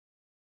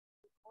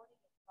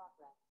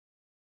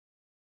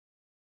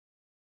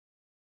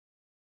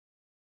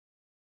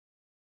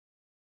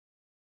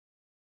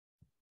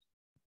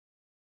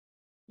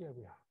Here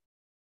we are.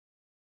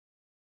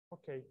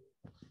 Okay.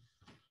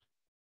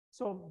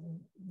 So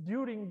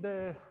during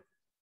the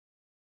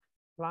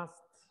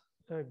last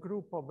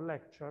group of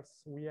lectures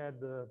we had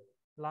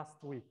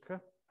last week,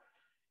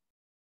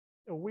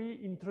 we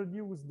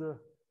introduced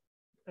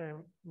a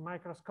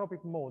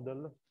microscopic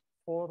model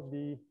for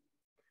the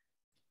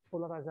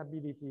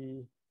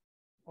polarizability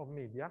of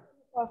media.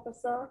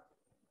 Professor?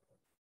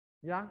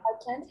 Yeah? I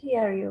can't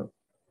hear you.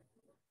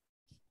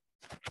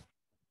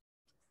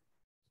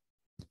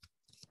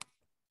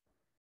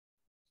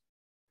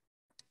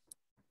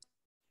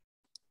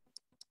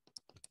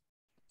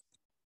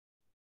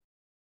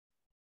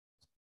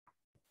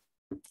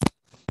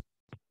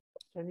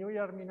 Can you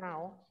hear me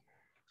now?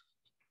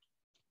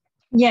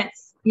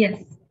 Yes,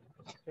 yes.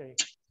 Okay.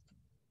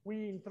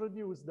 We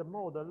introduced the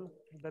model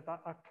that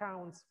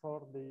accounts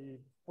for the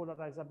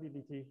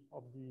polarizability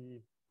of the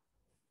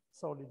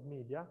solid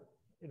media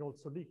and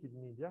also liquid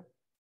media.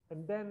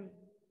 And then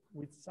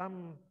with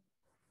some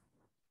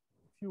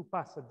few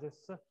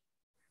passages,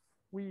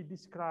 we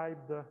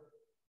described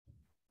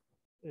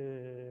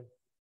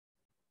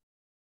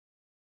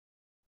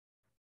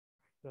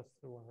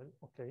just a while,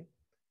 okay.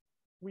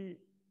 We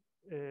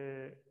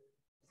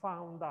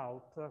found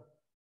out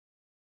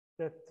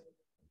that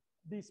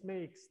this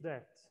makes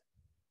that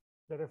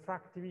the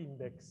refractive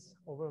index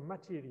of a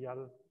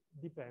material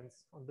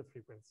depends on the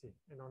frequency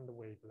and on the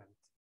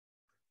wavelength.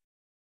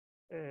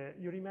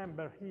 You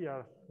remember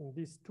here in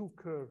these two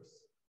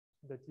curves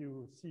that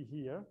you see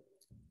here,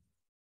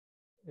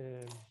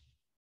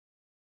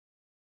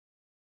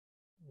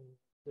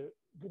 the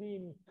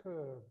green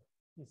curve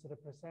is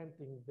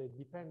representing the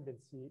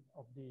dependency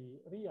of the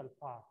real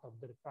part of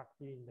the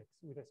refractive index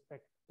with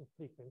respect to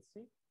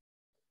frequency.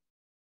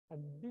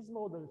 And this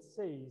model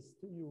says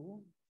to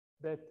you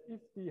that if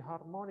the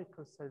harmonic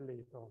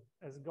oscillator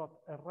has got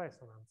a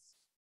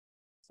resonance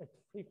at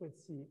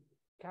frequency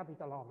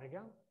capital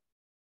omega,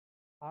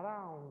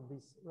 around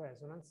this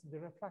resonance, the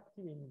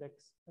refractive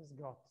index has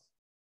got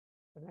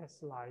an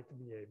S-light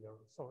behavior.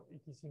 So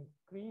it is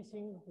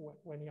increasing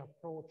when you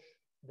approach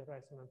the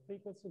resonant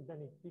frequency, then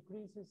it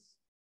decreases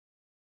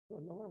to a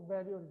lower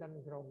value and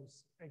then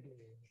grows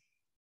again.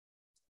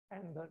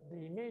 And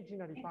the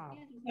imaginary part.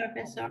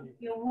 Professor,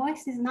 your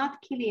voice is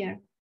not clear.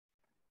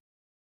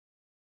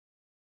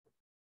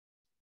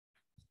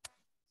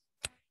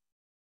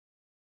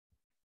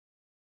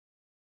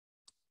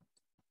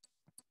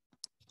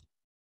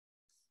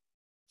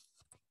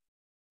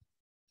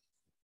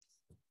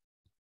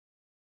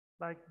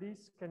 Like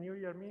this, can you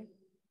hear me?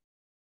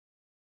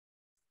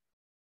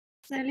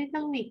 It's a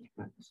little weak,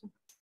 Professor.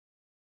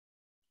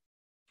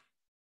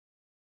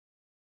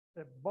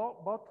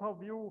 Both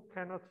of you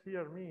cannot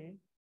hear me.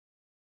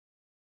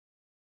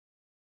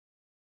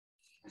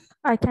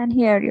 I can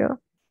hear you.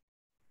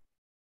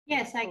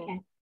 Yes, I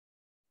can.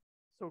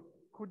 So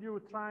could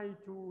you try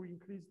to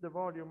increase the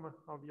volume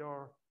of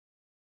your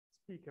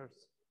speakers?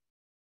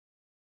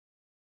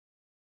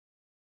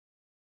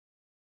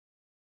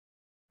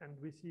 And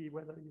we see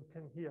whether you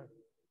can hear.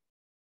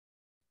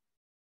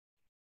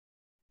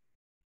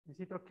 Is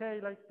it okay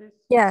like this?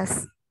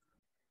 Yes.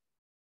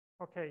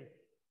 Okay.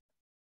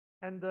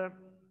 And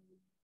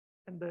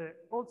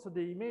also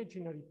the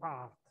imaginary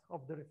part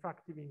of the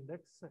refractive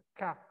index,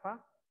 kappa,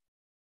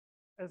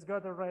 has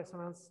got a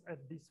resonance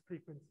at this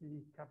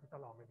frequency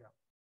capital omega.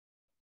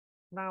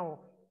 Now,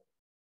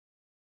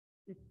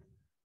 it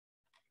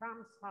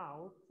comes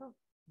out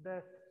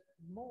that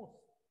most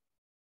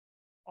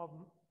of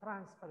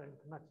transparent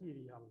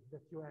material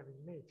that you have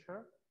in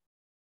nature,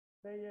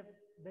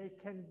 they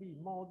can be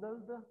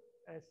modeled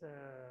as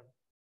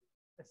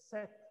a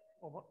set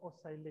of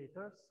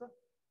oscillators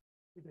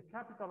with a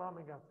capital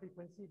omega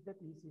frequency that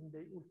is in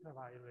the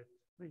ultraviolet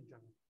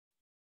region.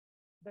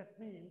 That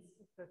means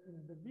that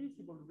in the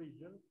visible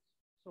region,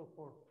 so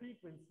for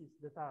frequencies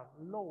that are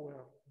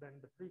lower than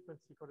the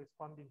frequency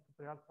corresponding to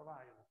the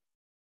ultraviolet,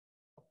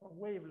 for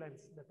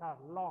wavelengths that are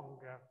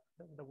longer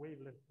than the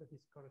wavelength that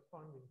is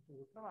corresponding to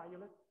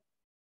ultraviolet,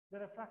 the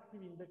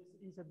refractive index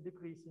is a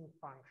decreasing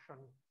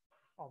function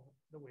of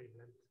the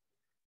wavelength.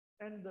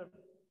 And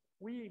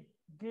we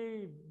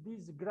gave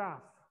this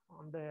graph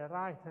on the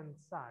right-hand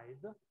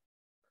side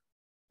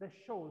that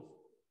shows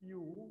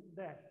you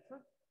that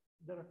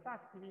the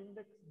refractive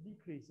index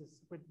decreases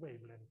with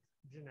wavelength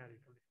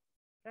generically,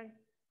 okay?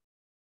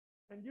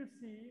 And you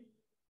see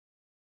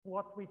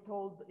what we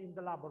told in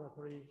the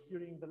laboratory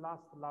during the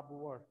last lab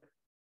work.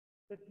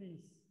 That is,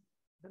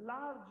 the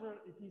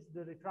larger it is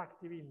the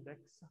refractive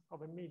index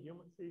of a medium,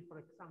 say for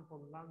example,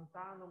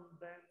 lanthanum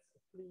dense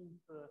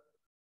flint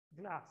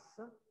glass,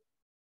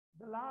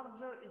 the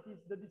larger it is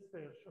the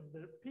dispersion.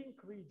 The pink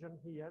region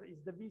here is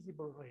the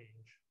visible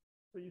range.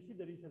 So you see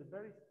there is a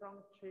very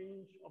strong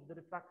change of the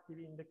refractive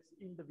index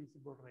in the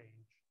visible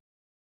range.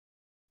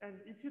 And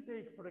if you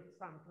take, for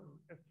example,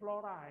 a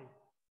fluoride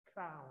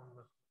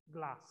crown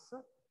glass,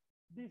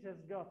 this has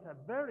got a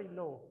very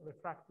low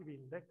refractive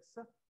index,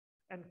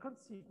 and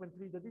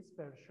consequently the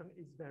dispersion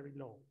is very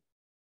low.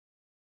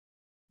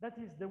 That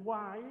is the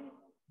why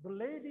the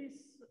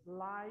ladies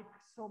like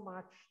so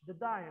much the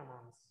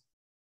diamonds,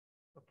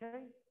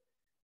 okay?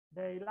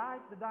 They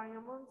like the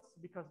diamonds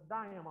because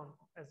diamond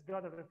has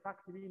got a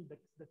refractive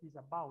index that is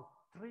about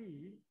 3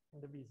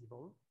 in the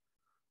visible.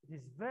 It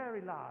is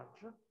very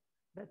large.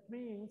 That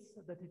means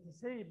that it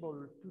is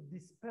able to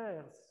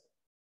disperse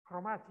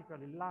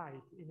chromatically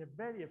light in a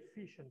very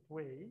efficient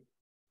way.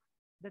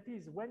 That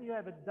is, when you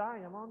have a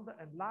diamond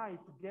and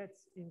light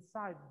gets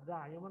inside the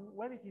diamond,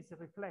 when it is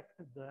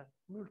reflected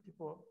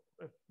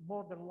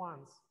more than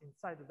once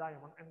inside the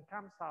diamond and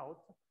comes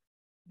out,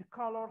 the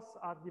colors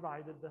are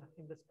divided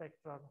in the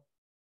spectrum.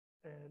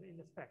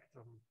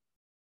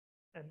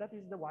 And that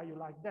is the why you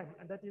like them.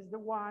 And that is the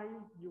why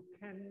you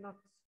cannot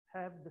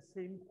have the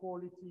same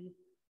quality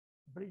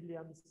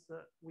brilliance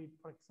with,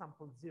 for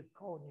example,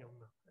 zirconia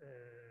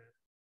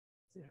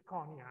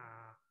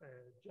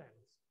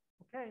gems,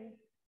 okay?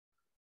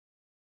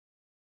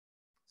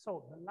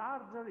 So the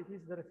larger it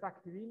is the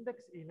refractive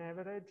index in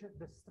average,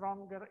 the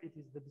stronger it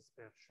is the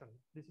dispersion.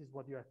 This is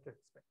what you have to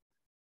expect,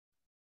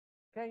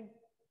 okay?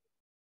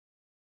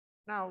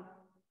 Now,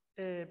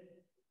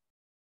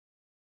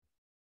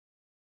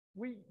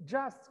 we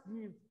just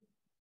give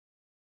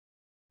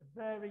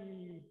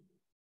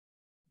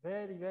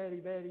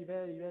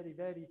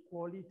very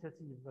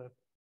qualitative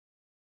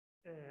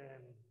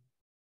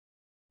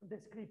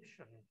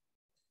description.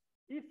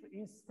 If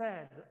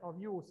instead of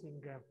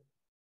using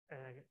a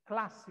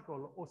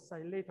classical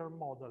oscillator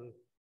model,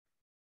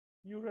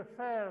 you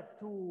refer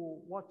to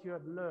what you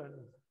have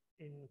learned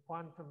in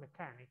quantum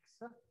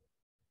mechanics,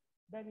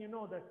 then you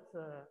know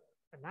that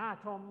an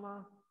atom,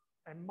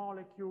 a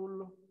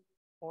molecule,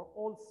 or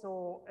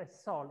also a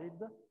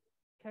solid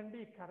can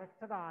be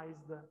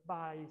characterized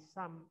by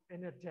some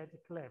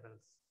energetic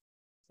levels.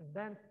 And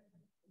then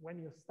when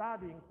you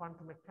study in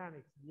quantum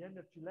mechanics the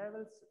energy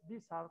levels,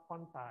 these are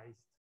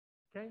quantized,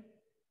 okay?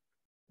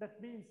 That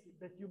means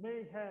that you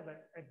may have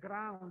a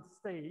ground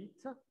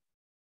state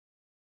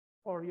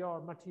for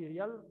your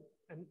material,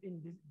 and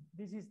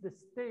this is the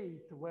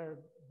state where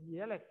the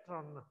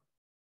electron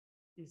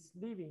is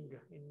living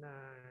in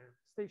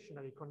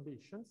stationary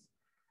conditions,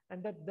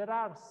 and that there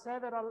are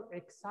several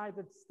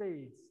excited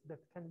states that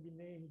can be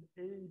named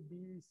A,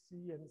 B,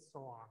 C, and so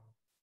on.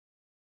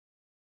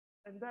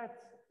 And that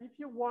if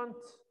you want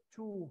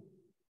to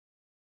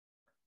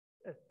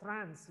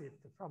transit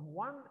from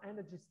one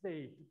energy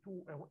state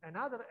to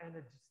another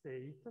energy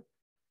state,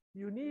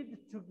 you need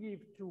to give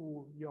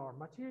to your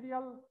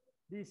material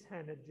this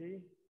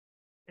energy,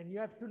 and you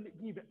have to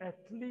give at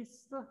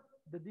least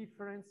the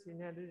difference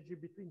in energy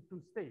between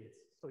two states.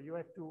 So you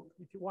have to,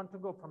 if you want to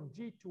go from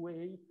G to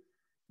A,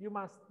 you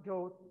must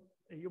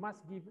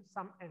give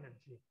some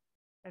energy.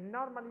 And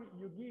normally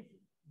you give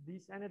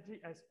this energy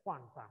as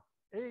quanta.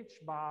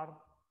 H bar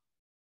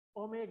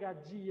omega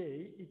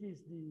GA, it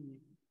is the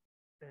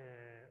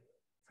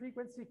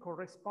frequency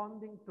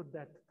corresponding to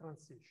that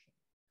transition.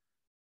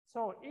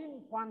 So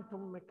in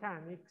quantum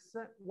mechanics,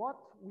 what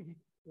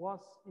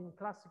was in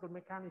classical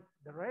mechanics,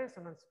 the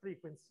resonance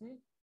frequency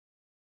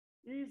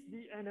is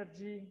the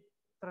energy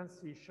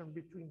transition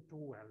between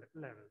two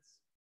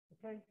levels,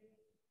 okay?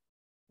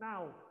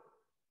 Now,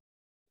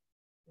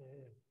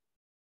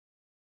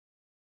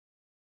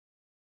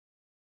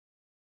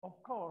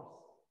 of course,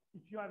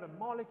 if you have a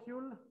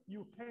molecule,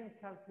 you can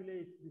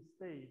calculate the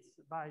states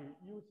by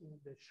using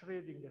the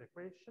Schrödinger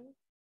equation.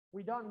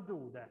 We don't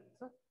do that,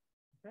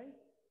 okay?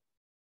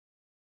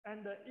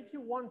 And if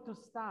you want to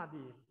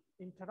study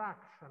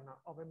interaction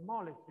of a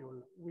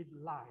molecule with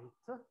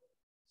light,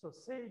 so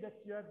say that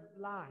you have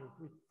light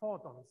with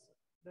photons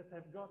that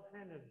have got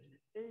energy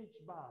H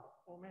bar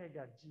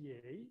omega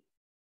GA,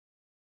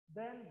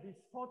 then these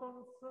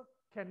photons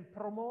can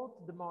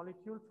promote the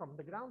molecule from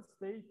the ground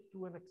state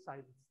to an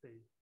excited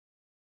state.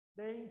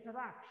 The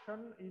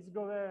interaction is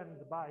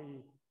governed by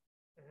an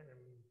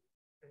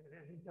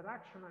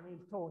interaction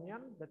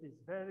Hamiltonian that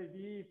is very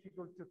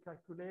difficult to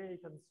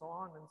calculate and so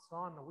on and so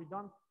on. We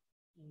don't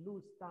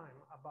lose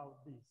time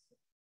about this,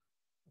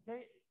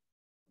 okay?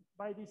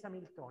 By this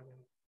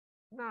Hamiltonian.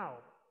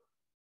 Now,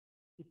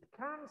 it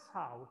comes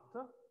out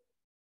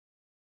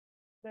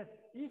that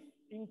if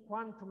in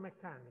quantum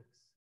mechanics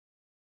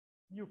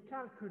you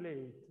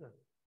calculate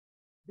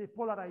the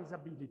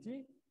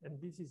polarizability, and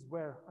this is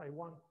where I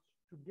want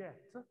to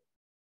get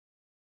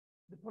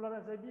the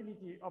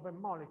polarizability of a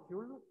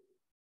molecule,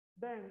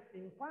 then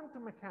in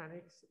quantum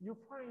mechanics, you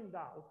find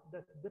out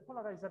that the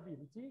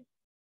polarizability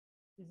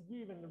is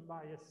given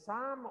by a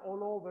sum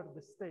all over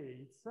the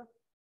states,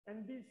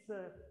 and this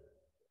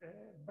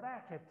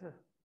bracket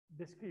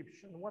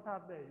description, what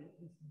are they?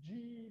 It's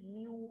G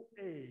mu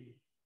A,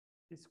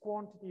 these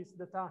quantities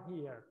that are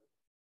here.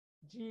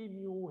 G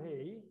mu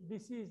A,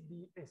 this is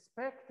the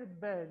expected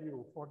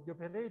value for the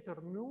operator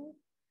mu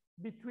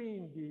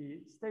between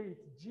the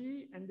state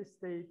G and the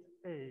state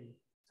A.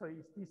 So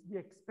it is the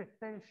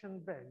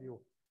expectation value.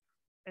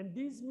 And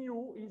this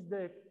mu is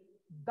the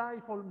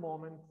dipole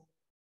moment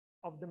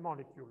of the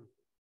molecule.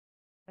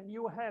 And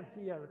you have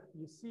here,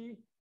 you see,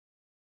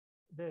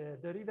 the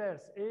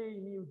reverse A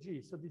mu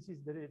G. So this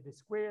is the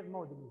square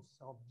modulus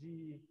of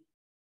G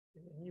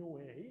mu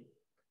A.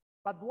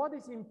 But what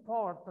is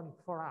important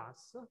for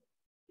us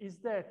is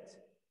that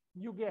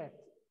you get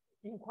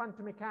in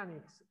quantum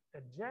mechanics a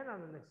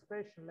general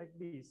expression like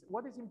this.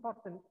 What is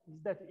important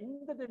is that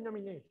in the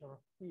denominator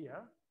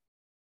here,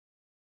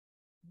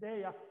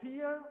 they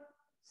appear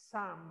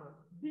some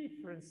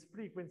difference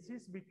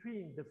frequencies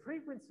between the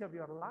frequency of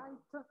your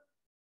light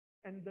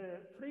and the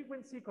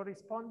frequency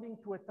corresponding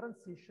to a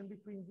transition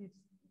between these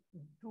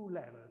two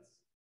levels.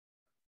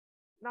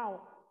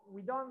 Now,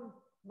 we don't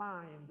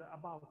mind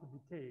about the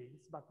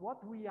details, but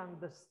what we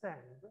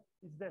understand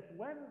is that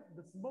when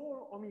the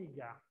small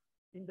omega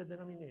in the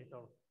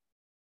denominator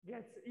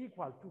gets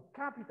equal to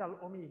capital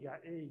omega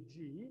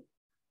AG,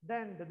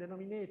 then the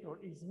denominator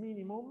is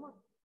minimum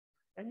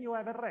and you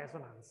have a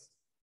resonance.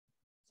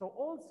 So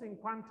also in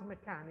quantum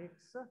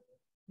mechanics,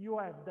 you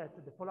have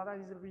that the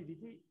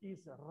polarizability is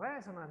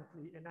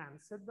resonantly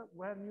enhanced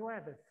when you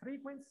have a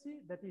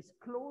frequency that is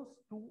close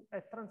to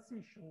a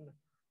transition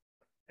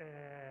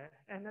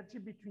energy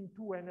between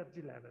two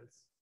energy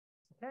levels.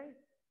 Okay?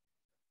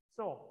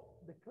 So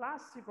the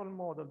classical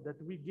model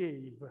that we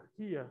gave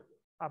here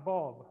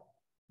above,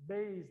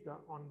 based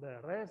on the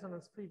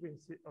resonance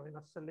frequency of an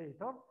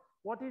oscillator,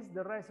 what is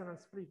the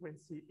resonance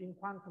frequency in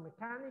quantum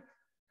mechanics?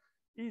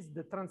 Is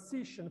the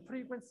transition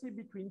frequency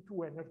between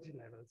two energy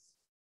levels.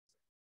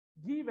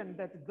 Given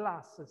that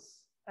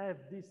glasses have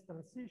this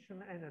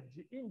transition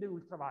energy in the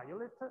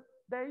ultraviolet,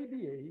 they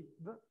behave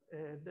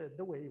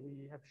the way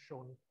we have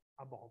shown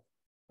above.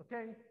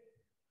 Okay?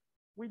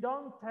 We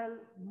don't tell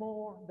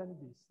more than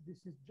this.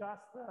 This is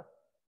just a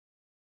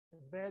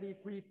very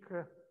quick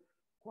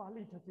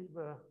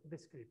qualitative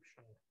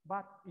description,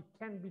 but it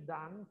can be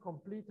done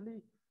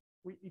completely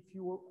if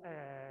you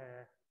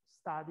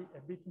study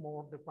a bit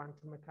more the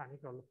quantum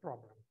mechanical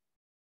problem.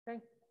 Okay?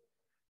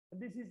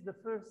 And this is the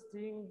first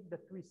thing that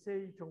we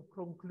say to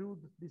conclude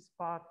this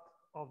part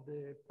of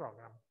the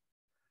program.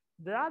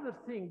 The other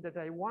thing that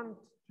I want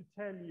to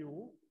tell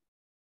you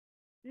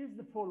is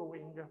the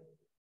following,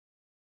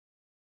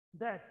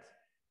 that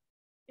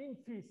in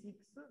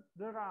physics,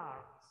 there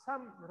are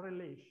some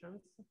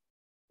relations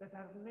that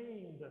are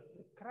named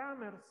the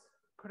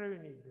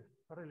Kramers-Kronig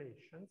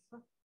relations.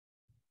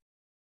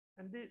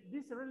 And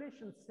this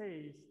relation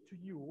says to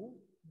you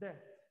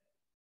that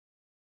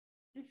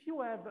if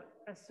you have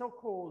a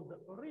so-called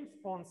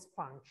response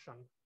function,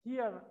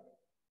 here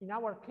in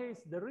our case,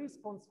 the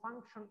response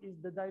function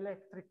is the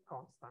dielectric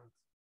constant.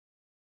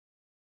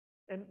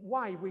 And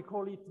why we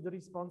call it the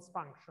response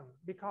function?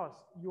 Because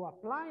you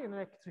apply an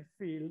electric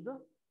field,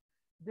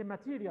 the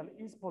material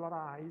is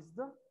polarized,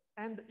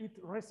 and it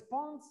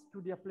responds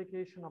to the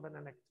application of an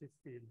electric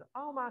field.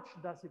 How much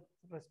does it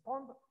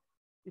respond?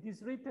 It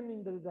is written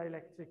in the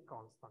dielectric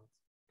constant,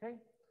 okay?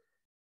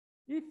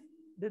 If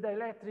the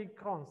dielectric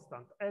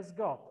constant has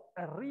got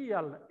a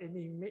real and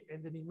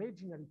an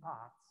imaginary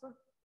parts,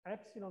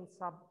 epsilon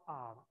sub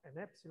r and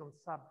epsilon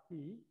sub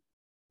p,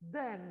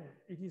 then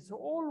it is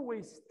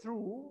always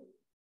true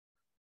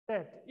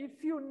that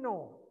if you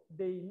know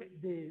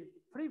the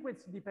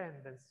frequency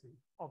dependency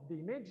of the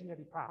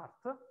imaginary part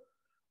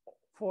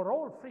for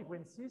all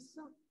frequencies,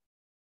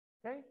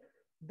 okay,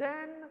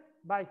 then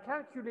by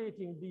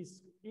calculating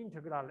this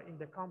integral in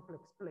the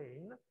complex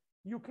plane,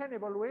 you can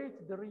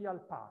evaluate the real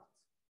part.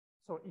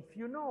 So if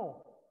you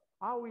know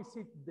how is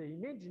it the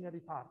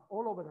imaginary part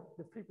all over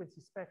the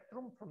frequency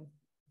spectrum from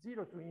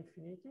 0 to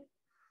infinity,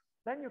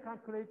 then you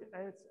calculate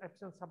as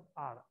epsilon sub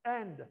r.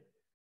 And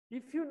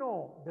if you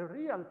know the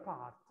real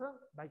part,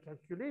 by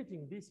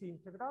calculating this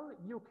integral,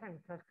 you can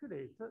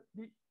calculate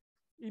the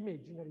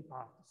imaginary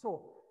part.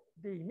 So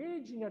the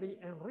imaginary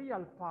and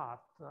real part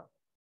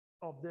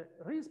of the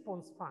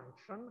response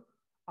function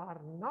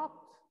are not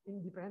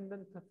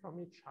independent from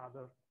each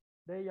other.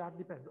 They are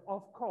dependent.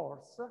 Of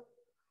course,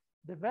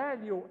 the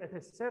value at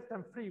a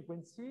certain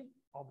frequency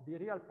of the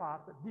real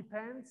part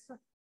depends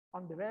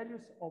on the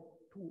values of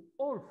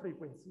all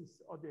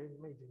frequencies of the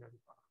imaginary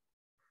part.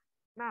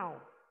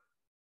 Now,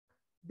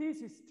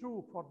 this is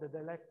true for the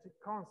dielectric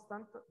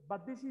constant,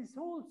 but this is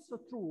also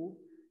true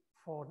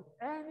for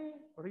any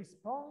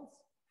response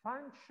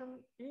function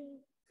in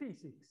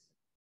physics.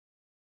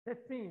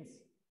 That means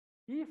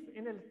if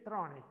in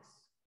electronics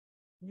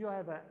you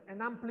have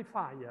an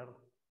amplifier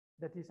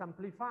that is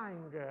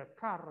amplifying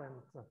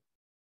current,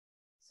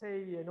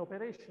 say an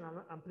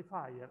operational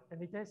amplifier,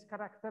 and it is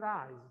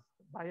characterized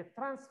by a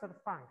transfer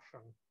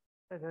function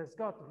that has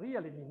got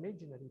real and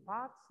imaginary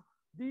parts,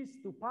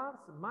 these two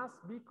parts must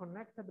be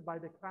connected by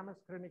the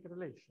Kramers-Kronig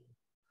relation.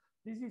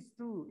 This is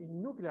true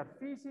in nuclear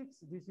physics,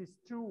 this is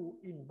true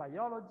in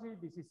biology,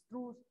 this is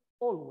true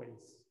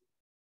always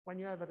when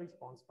you have a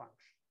response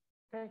function,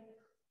 okay?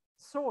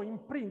 So in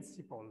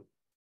principle,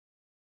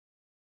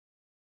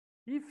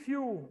 if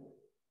you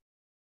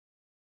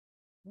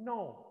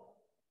know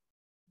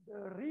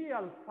the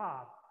real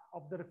part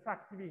of the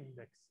refractive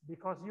index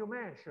because you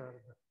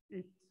measured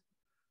it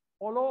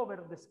all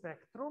over the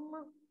spectrum,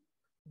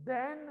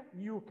 then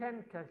you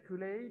can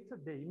calculate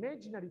the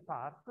imaginary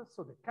part,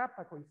 so the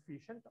kappa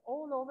coefficient,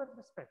 all over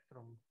the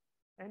spectrum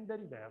and the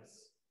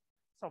reverse.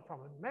 So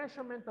from a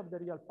measurement of the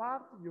real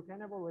part, you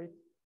can evaluate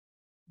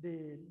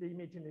the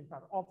imaginary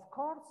part. Of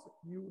course,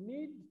 you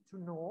need to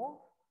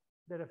know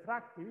the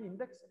refractive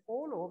index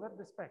all over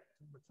the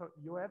spectrum. So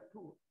you have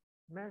to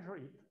measure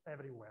it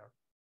everywhere.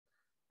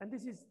 And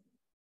this is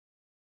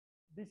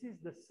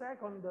the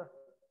second,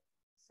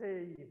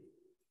 say,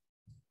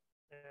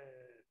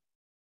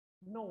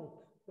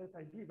 note that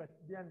I give at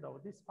the end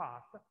of this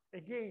part.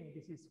 Again,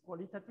 this is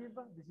qualitative.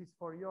 This is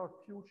for your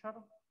future.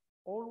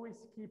 Always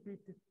keep it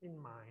in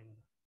mind.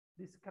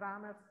 This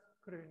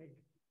Kramer-Koenig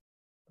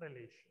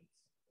relations,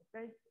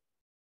 okay?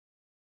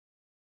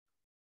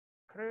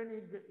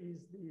 Koenig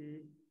is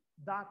the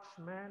Dutch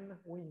man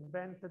who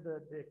invented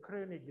the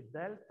Koenig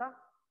delta,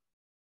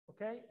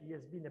 okay? He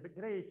has been a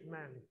great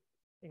man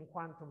in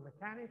quantum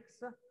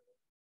mechanics.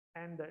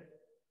 And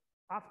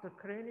after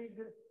Koenig,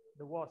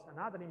 there was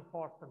another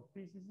important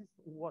physicist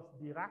who was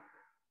Dirac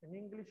in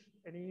English,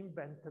 and he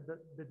invented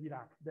the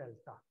Dirac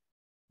delta.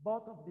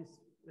 Both of these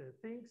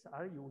things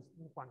are used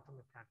in quantum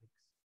mechanics.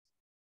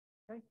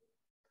 Okay?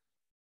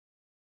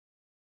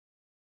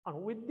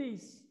 And with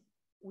this,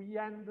 we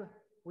end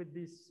with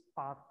this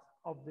part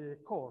of the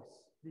course,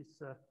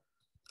 this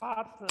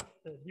part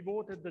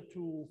devoted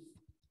to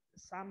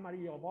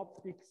summary of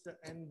optics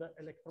and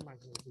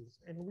electromagnetism.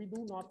 And we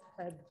do not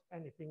have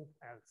anything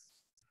else.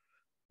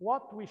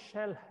 What we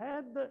shall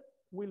have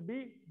will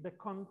be the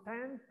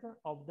content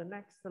of the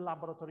next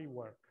laboratory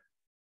work.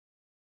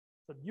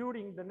 So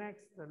during the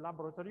next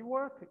laboratory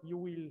work, you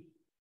will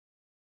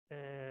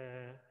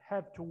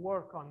have to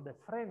work on the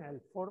Fresnel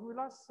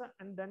formulas,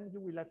 and then you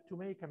will have to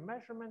make a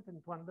measurement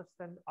and to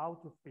understand how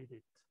to fit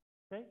it,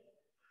 okay?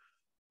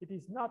 It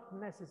is not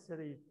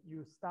necessary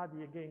you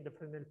study again the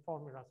Fresnel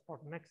formulas for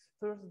next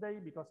Thursday,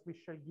 because we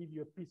shall give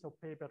you a piece of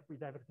paper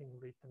with everything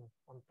written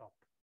on top,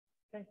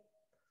 okay?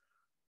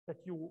 That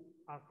you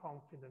are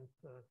confident.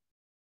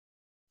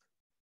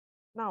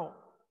 Now,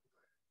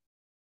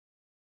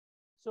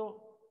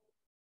 so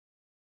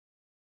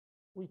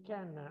we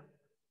can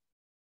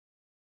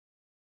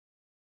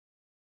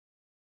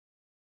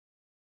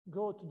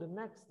go to the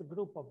next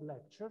group of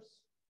lectures.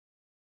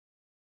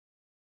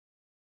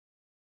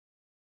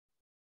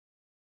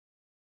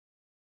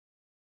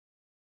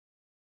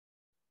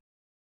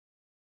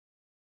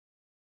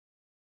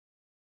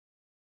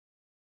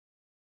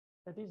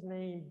 That is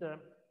named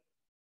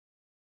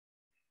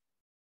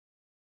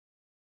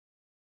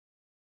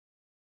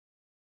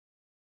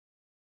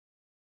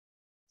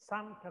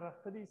some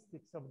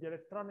characteristics of the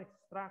electronic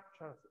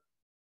structures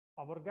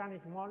of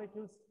organic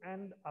molecules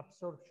and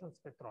absorption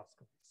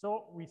spectroscopy.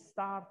 So we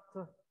start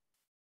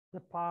the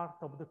part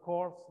of the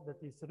course that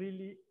is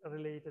really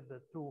related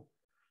to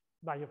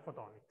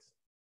biophotonics,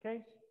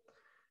 okay?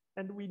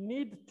 And we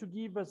need to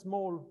give a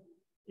small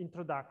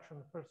introduction,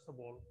 first of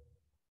all.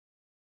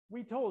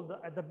 We told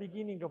at the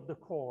beginning of the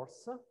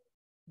course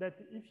that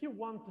if you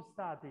want to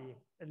study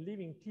a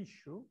living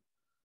tissue,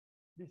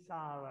 these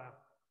are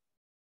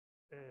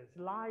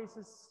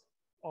slices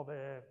of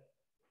a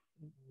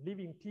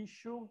living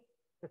tissue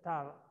that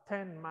are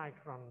 10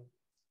 micron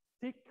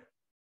thick,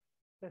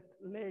 that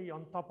lay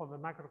on top of a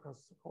microscope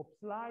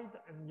slide,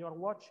 and you're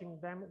watching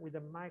them with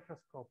a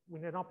microscope,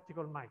 with an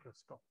optical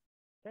microscope,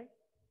 okay?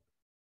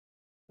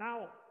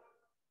 Now,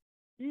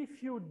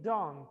 if you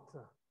don't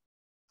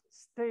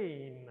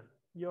stain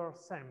your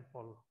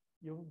sample,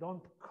 you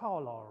don't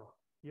color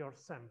your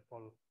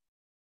sample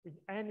with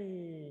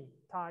any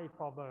type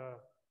of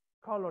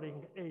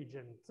coloring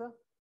agent,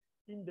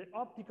 in the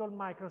optical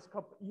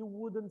microscope, you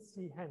wouldn't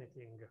see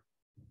anything.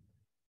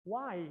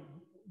 Why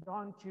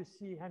don't you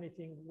see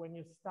anything when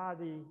you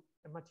study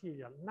a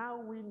material? Now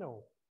we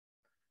know.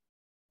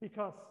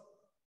 Because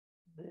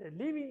the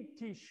living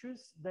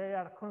tissues, they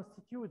are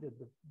constituted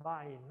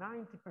by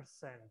 90%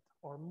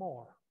 or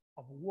more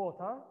of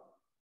water.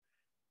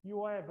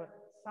 You have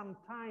some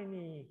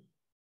tiny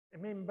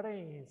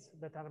membranes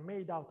that are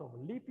made out of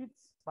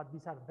lipids, but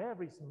these are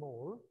very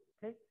small,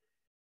 okay?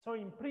 So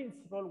in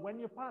principle, when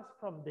you pass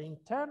from the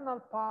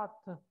internal part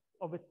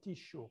of a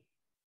tissue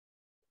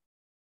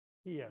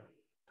here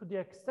to the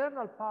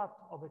external part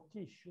of a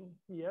tissue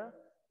here,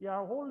 you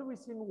are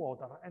always in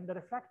water, and the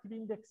refractive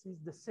index is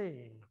the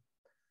same.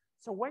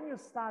 So when you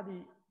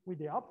study with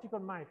the optical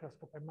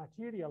microscope a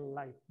material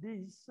like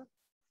this,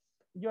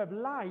 you have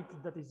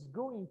light that is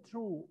going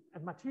through a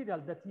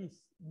material that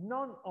is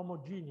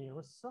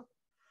non-homogeneous,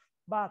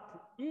 but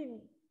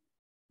in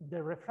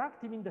the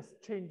refractive index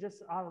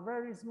changes are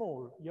very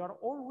small. You are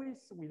always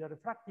with a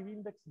refractive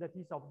index that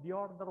is of the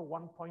order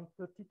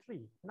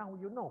 1.33. Now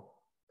you know,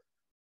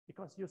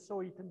 because you saw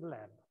it in the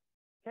lab,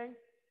 okay?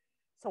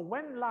 So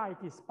when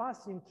light is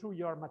passing through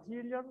your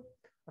material,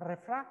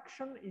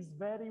 refraction is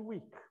very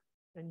weak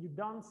and you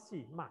don't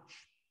see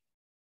much,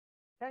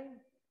 okay?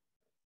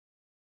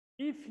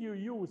 If you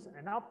use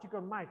an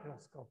optical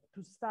microscope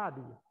to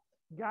study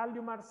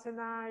gallium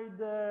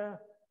arsenide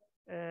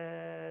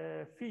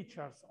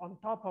features on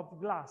top of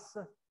glass,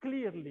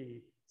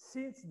 clearly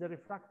since the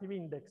refractive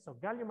index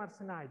of gallium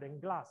arsenide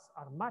and glass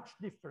are much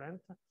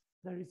different,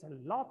 there is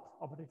a lot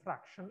of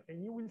refraction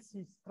and you will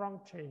see strong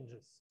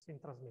changes in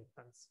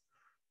transmittance.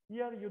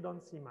 Here you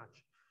don't see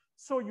much.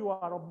 So you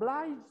are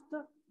obliged,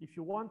 if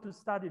you want to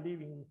study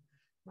living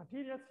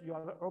materials, you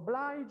are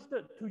obliged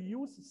to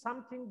use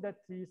something that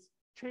is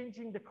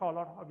changing the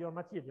color of your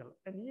material.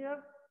 And here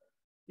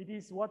it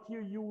is what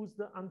you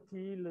used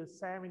until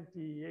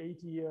 70,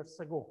 80 years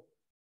ago.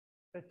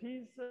 That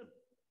is,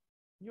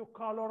 you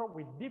color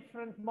with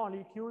different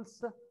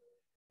molecules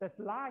that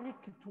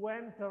like to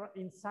enter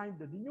inside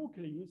the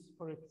nucleus.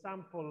 For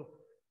example,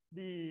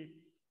 the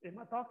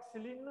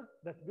hematoxylin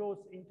that goes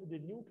into the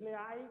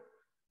nuclei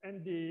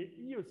and the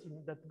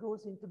eosin that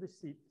goes into the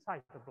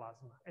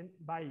cytoplasm. And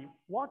by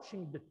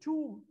watching the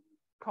two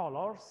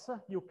colors,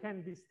 you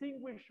can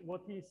distinguish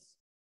what is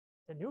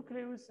the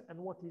nucleus and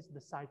what is the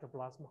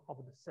cytoplasm of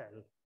the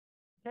cell.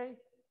 Okay?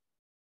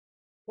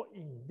 Well,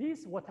 in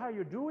this, what are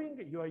you doing?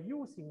 You are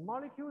using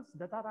molecules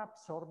that are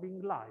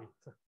absorbing light.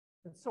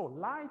 And so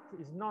light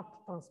is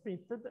not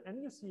transmitted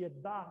and you see a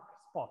dark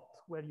spot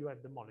where you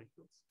have the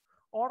molecules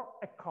or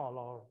a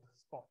colored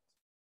spot.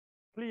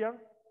 Clear?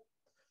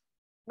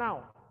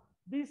 Now,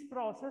 this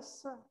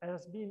process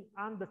has been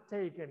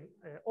undertaken,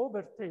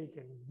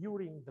 overtaken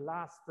during the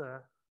last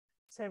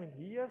 70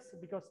 years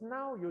because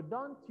now you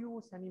don't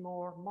use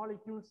anymore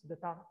molecules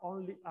that are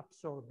only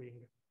absorbing.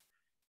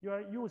 You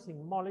are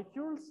using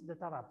molecules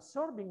that are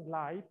absorbing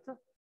light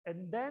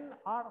and then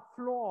are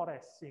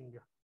fluorescing.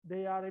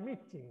 They are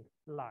emitting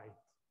light.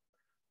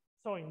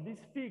 So in this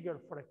figure,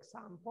 for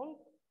example,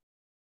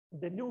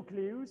 the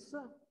nucleus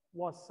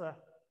was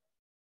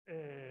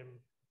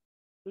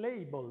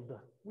labeled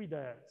with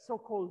a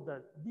so-called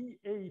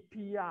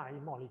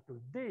DAPI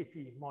molecule,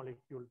 DAPI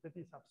molecule, that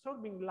is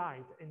absorbing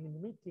light and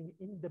emitting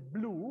in the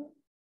blue.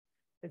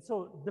 And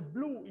so the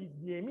blue is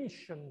the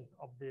emission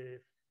of the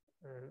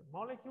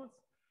molecules.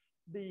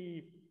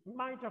 The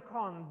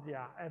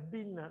mitochondria have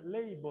been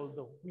labeled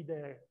with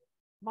a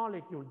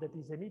molecule that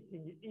is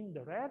emitting in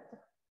the red,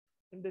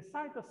 and the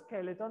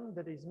cytoskeleton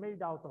that is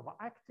made out of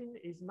actin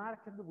is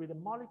marked with a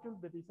molecule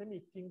that is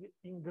emitting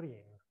in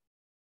green.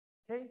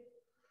 Okay?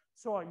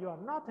 So you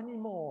are not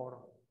anymore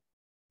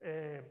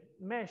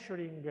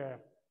measuring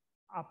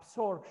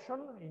absorption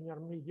in your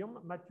medium,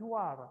 but you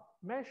are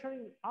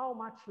measuring how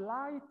much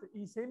light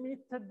is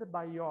emitted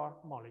by your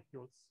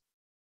molecules.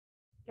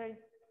 Okay?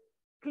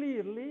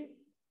 Clearly,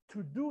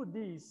 to do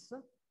this,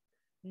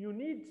 you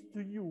need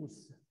to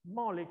use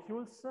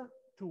molecules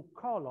to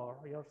color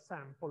your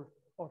sample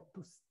or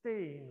to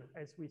stain,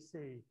 as we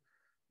say,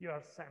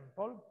 your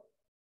sample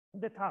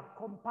that are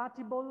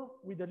compatible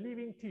with the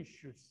living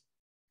tissues.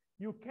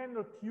 You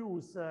cannot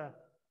use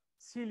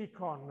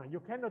silicon, you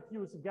cannot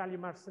use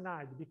gallium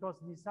arsenide because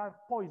these are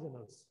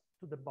poisonous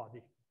to the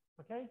body,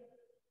 okay?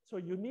 So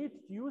you need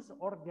to use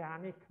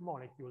organic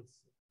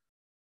molecules.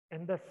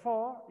 And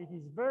therefore, it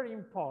is very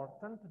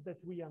important that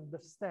we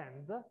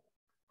understand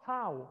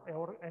how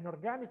an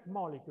organic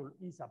molecule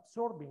is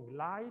absorbing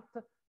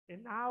light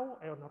and how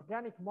an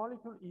organic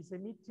molecule is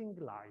emitting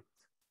light,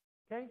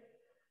 okay?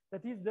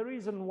 That is the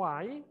reason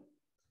why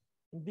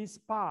in this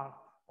part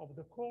of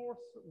the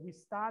course, we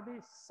study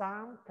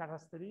some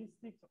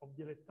characteristics of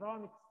the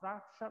electronic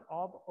structure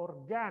of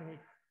organic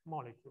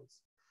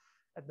molecules.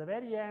 At the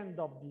very end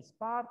of this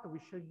part, we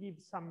shall give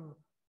some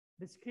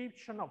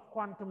description of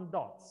quantum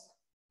dots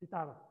that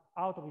are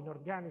out of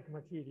inorganic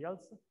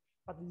materials,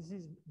 but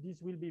this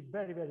will be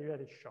very, very,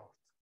 very short,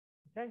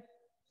 okay?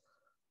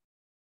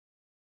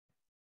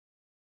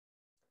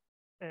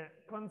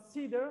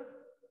 Consider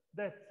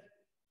that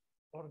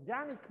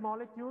organic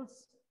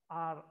molecules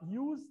are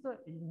used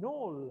in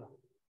all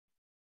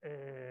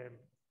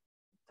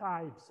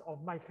types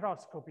of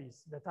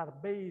microscopies that are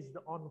based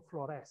on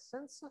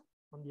fluorescence,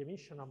 on the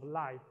emission of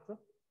light,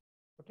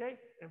 okay?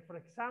 And for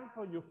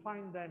example, you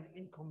find them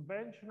in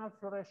conventional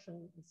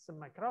fluorescence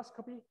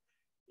microscopy,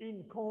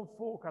 in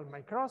confocal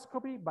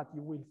microscopy, but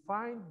you will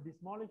find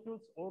these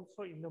molecules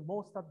also in the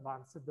most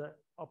advanced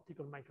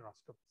optical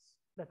microscopes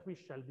that we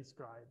shall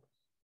describe.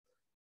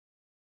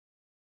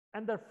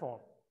 And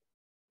therefore,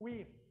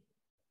 we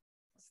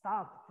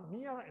start from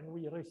here and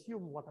we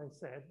resume what I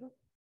said,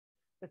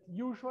 that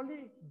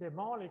usually the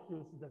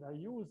molecules that are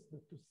used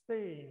to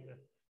stain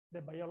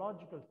the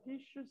biological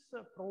tissues,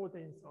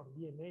 proteins or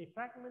DNA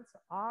fragments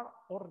are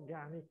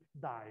organic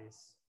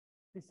dyes.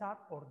 These are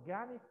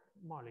organic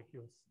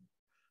molecules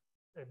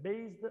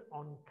based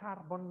on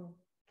carbon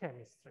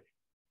chemistry.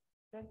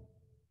 Okay?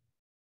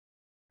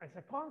 As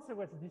a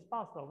consequence, this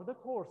part of the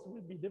course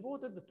will be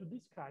devoted to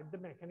describe the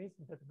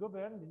mechanisms that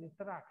govern the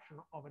interaction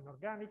of an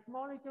organic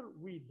molecule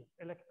with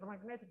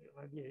electromagnetic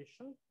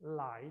radiation,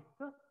 light,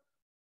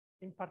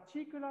 in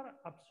particular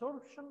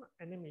absorption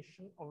and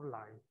emission of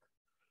light.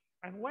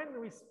 And when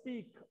we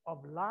speak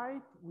of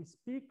light, we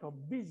speak of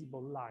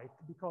visible light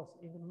because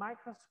in a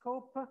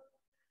microscope,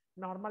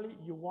 normally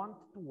you want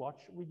to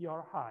watch with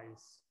your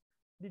eyes.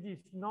 This is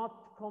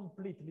not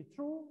completely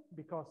true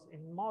because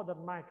in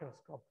modern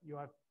microscope you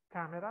have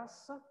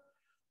cameras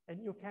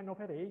And you can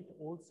operate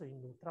also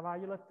in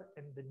ultraviolet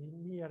and the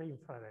near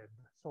infrared.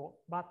 So,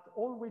 but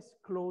always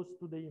close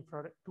to the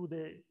infrared, to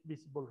the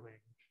visible range.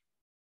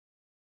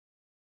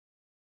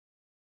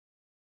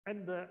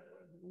 And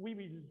we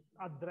will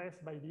address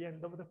by the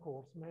end of the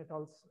course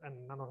metals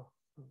and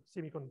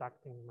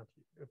semiconducting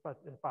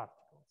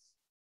particles.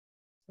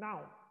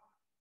 Now,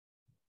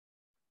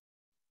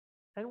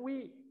 and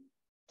we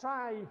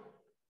try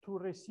to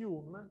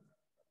resume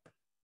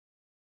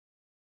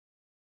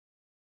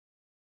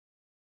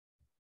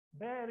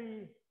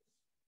very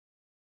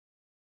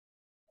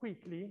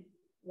quickly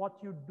what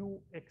you do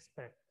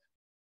expect.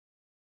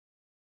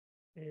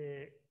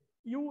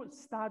 You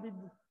studied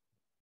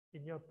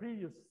in your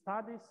previous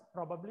studies,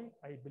 probably,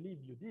 I believe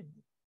you did,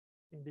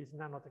 in this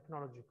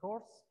nanotechnology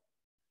course,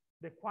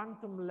 the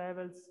quantum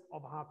levels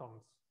of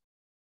atoms,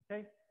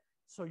 okay?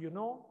 So you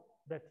know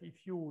that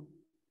if you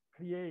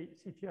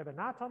have an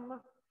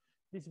atom,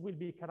 this will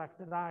be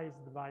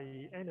characterized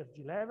by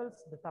energy levels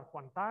that are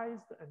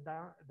quantized and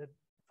that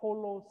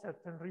follow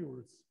certain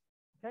rules,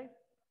 okay?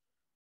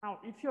 Now,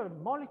 if you have a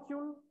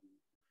molecule,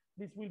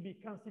 this will be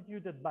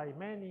constituted by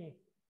many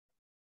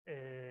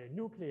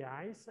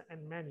nuclei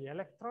and many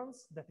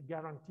electrons that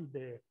guarantee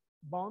the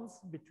bonds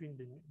between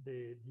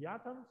the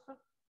atoms.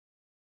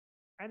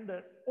 And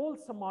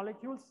also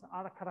molecules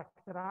are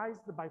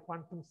characterized by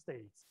quantum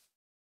states.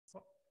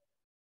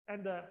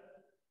 And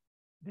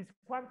these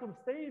quantum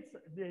states,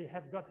 they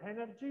have got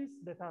energies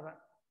that are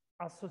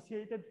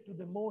associated to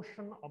the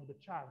motion of the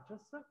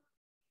charges,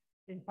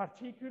 in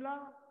particular,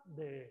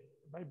 the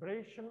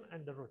vibration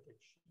and the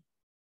rotation,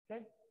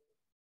 okay?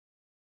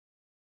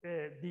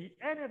 The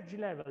energy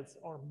levels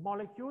or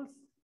molecules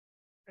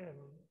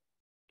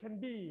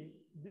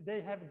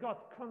they have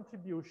got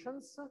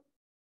contributions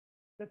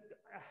that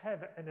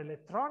have an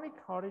electronic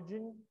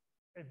origin,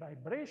 a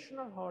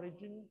vibrational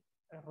origin,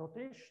 a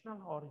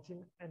rotational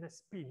origin, and a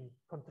spin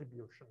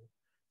contribution.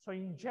 So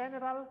in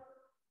general,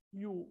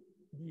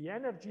 the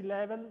energy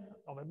level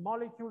of a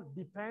molecule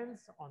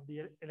depends on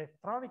the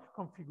electronic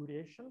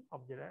configuration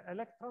of the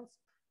electrons,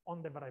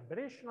 on the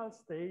vibrational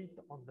state,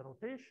 on the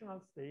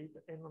rotational state,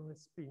 and on the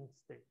spin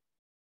state.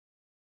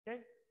 Okay?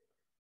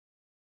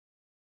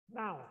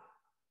 Now,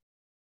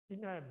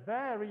 in a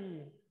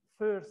very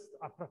first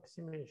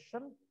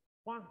approximation,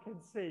 one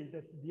can say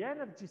that the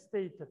energy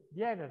state,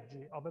 the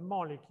energy of a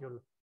molecule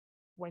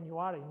when you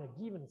are in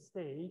a given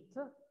state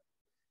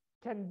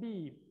can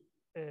be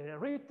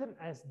written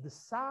as the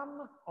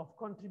sum of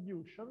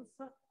contributions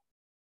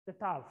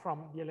that are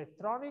from the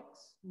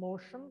electronics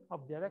motion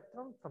of the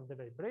electron, from the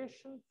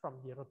vibration, from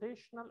the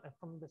rotational, and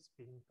from the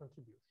spin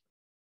contribution.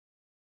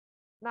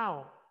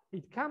 Now,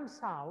 it comes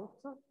out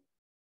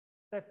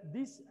that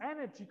these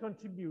energy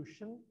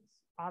contributions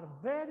are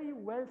very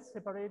well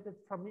separated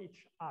from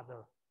each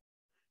other.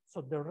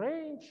 So the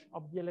range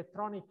of the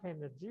electronic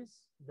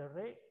energies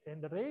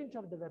and the range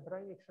of the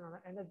vibrational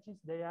energies,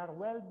 they are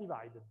well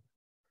divided.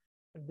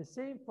 And the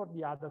same for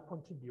the other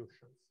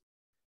contributions.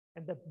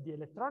 And that the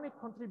electronic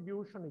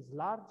contribution is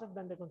larger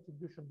than the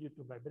contribution due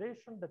to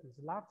vibration, that is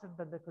larger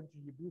than the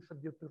contribution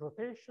due to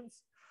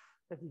rotations,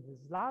 that it is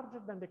larger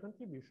than the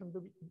contribution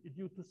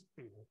due to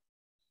spin.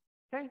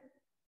 Okay?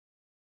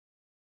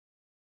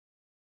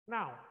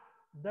 Now,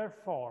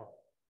 therefore,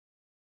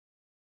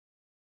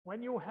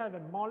 when you have a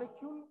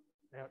molecule,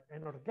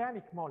 an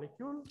organic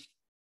molecule,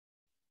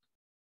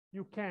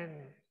 you can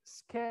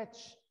sketch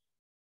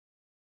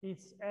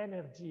its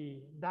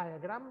energy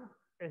diagram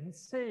and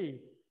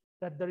say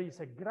that there is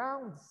a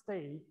ground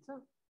state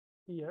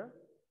here,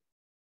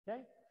 okay?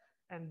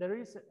 And there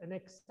is an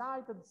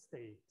excited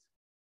state,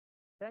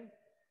 okay?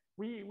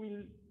 We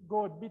will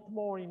go a bit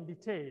more in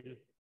detail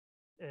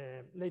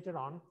later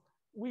on.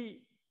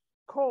 We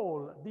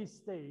call these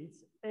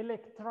states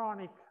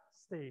electronic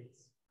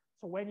states.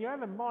 So when you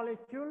have a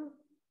molecule,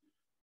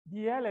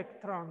 the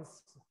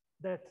electrons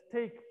that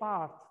take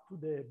part to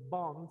the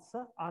bonds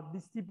are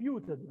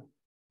distributed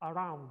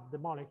around the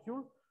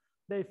molecule.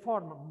 They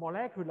form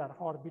molecular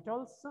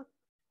orbitals,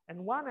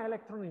 and one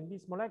electron in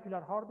this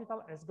molecular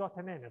orbital has got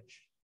an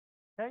energy,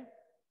 okay?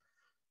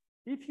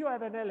 If you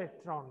have an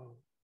electron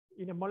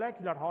in a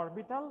molecular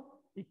orbital,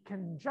 it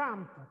can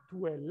jump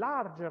to a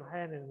larger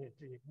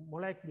energy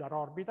molecular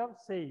orbital,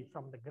 say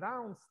from the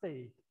ground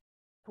state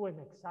to an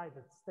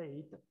excited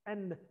state,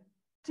 and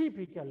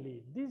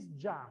typically this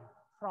jump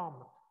from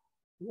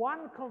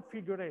one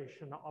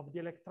configuration of the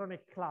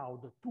electronic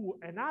cloud to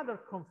another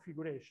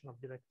configuration of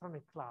the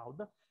electronic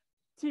cloud,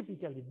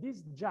 typically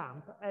this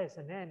jump has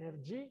an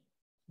energy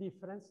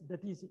difference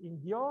that is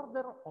in the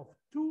order of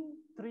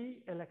 2-3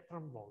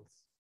 electron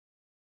volts.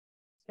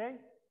 Okay?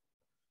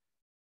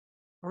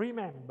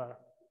 Remember,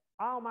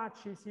 how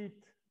much is it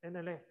an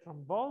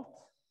electron volt?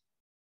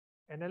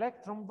 An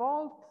electron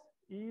volt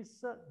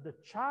is the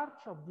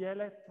charge of the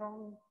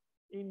electron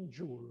in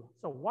joule.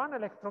 So 1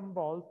 electron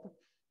volt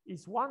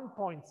is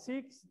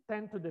 1.6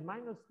 10 to the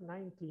minus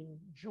 19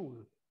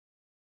 joule.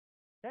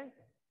 Okay?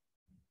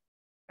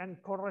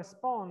 And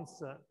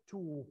corresponds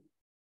to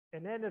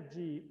an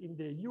energy in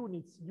the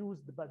units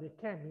used by the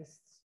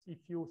chemists. If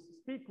you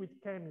speak with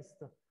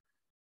chemists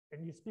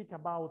and you speak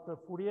about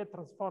Fourier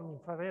transform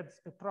infrared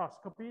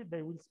spectroscopy,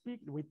 they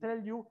will tell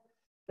you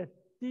that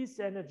this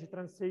energy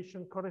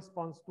translation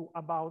corresponds to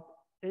about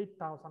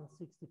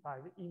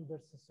 8,065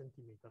 inverse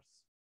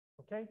centimeters.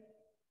 Okay?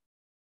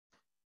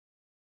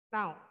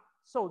 Now,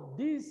 so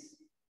this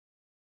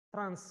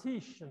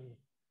transition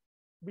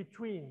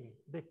between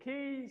the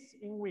case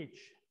in which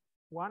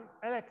one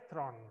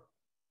electron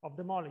of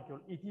the molecule,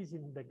 it is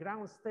in the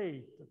ground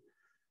state,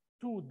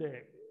 to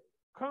the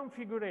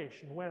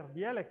configuration where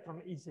the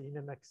electron is in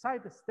an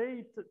excited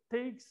state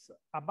takes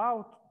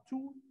about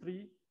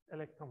 2-3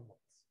 electron volts.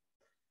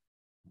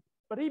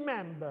 But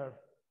remember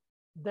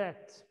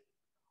that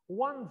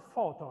one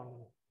photon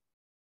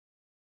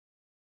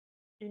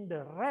in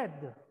the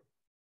red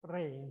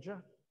range,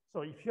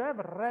 so if you have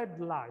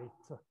red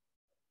light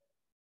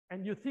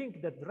and you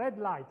think that red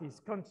light is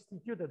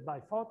constituted by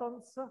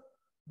photons,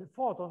 the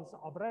photons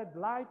of red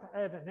light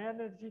have an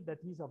energy that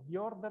is of the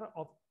order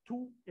of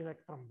 2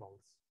 electron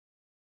volts.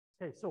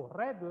 Okay, so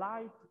red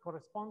light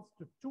corresponds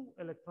to 2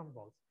 electron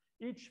volts.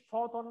 Each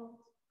photon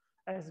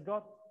has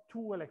got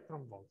 2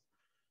 electron volts.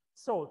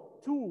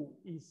 So 2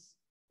 is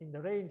in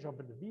the range of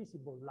the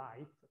visible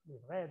light, the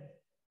red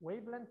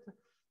wavelength,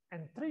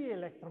 and 3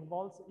 electron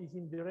volts is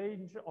in the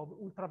range of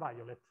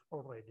ultraviolet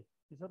already.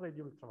 It's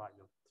already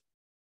ultraviolet.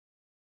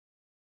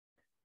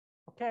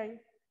 Okay?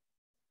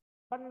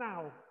 But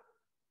now,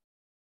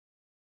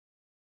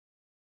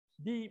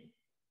 the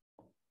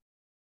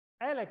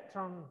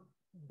electron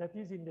that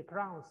is in the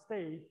ground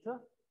state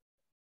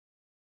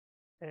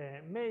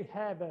may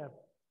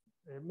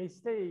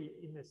stay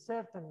in a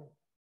certain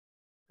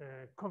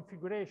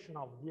configuration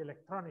of the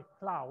electronic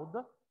cloud,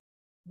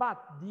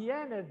 but the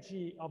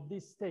energy of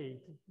this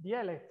state, the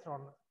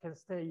electron can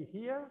stay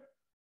here,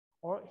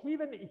 or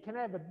even it can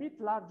have a bit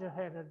larger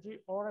energy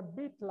or a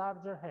bit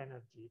larger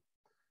energy.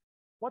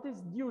 What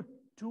is due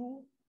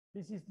to?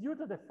 This is due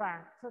to the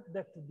fact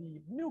that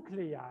the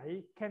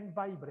nuclei can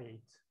vibrate.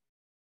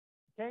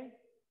 Okay?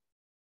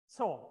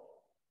 So,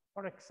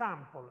 for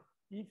example,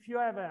 if you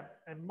have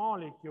a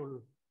molecule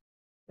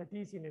that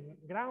is in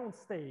a ground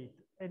state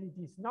and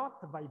it is not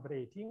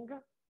vibrating,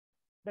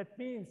 that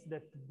means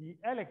that the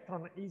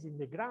electron is in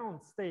the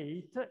ground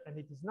state and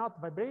it is not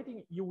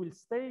vibrating, you will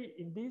stay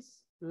in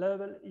this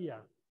level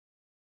here.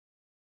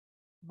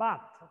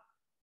 But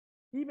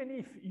even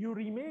if you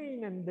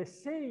remain in the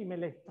same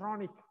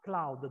electronic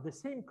cloud, the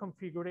same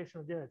configuration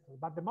of the electron,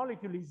 but the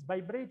molecule is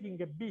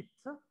vibrating a bit,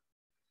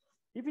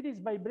 if it is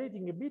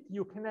vibrating a bit,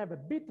 you can have a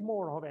bit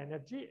more of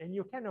energy and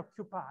you can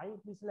occupy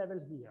this level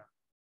here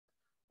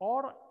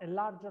or a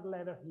larger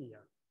level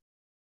here.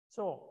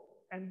 So,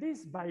 and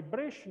this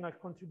vibrational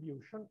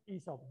contribution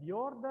is of the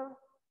order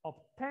of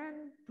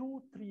 10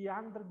 to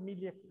 300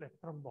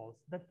 millielectron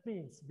volts. That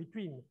means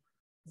between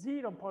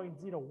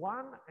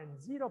 0.01 and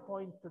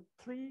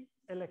 0.3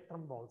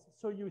 electron volts.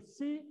 So you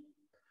see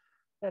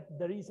that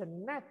there is a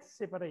net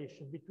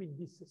separation between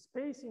this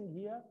spacing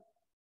here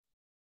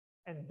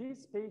and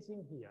this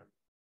spacing here.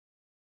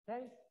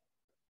 Okay?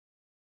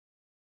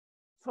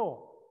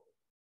 So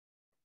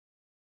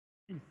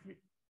if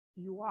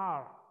you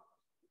are,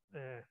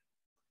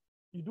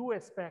 you do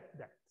expect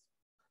that.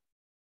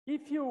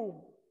 If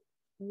you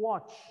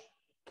watch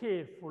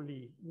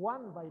carefully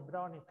one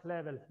vibronic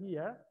level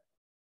here,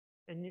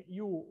 and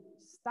you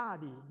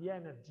study the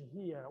energy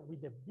here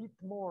with a bit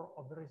more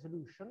of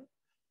resolution,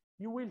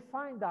 you will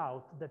find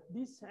out that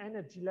this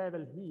energy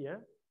level here,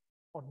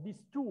 or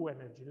these two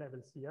energy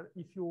levels here,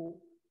 if you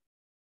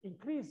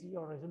increase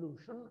your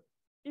resolution,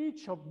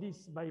 each of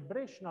these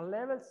vibrational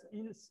levels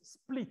is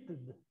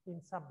splitted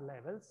in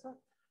sub-levels,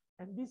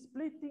 and this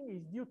splitting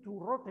is due to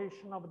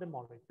rotation of the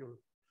molecule.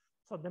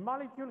 So the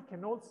molecule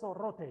can also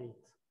rotate,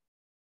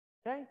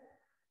 okay?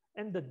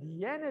 And the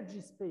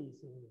energy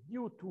spacing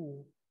due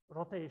to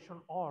rotation,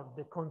 or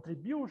the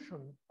contribution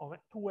of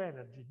to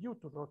energy due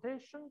to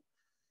rotation,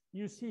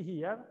 you see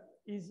here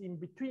is in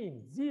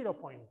between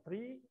 0.3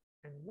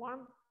 and 1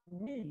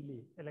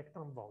 milli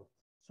electron volt.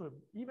 So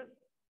even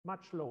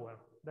much lower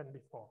than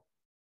before.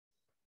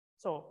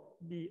 So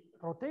the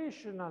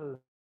rotational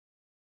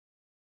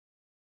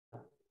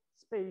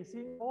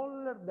spacing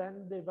smaller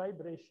than the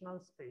vibrational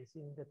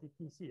spacing that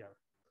it is here.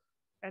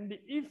 And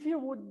if you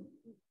would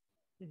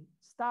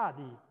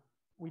study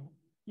with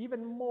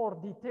even more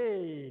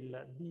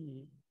detail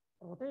the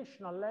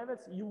rotational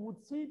levels, you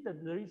would see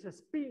that there is a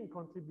spin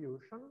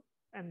contribution,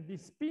 and the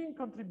spin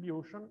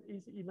contribution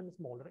is even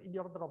smaller, in the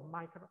order of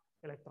micro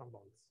electron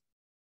volts.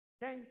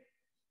 Okay?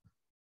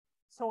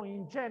 So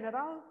in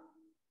general,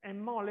 a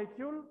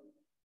molecule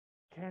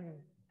can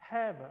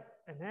have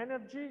an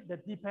energy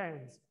that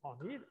depends on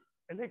its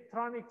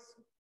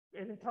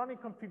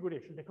electronic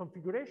configuration, the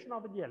configuration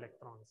of the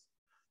electrons,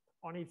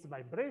 on its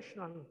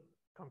vibrational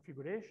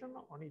configuration,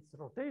 on its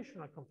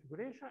rotational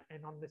configuration,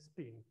 and on the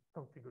spin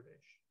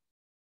configuration.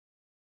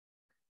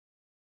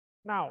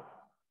 Now,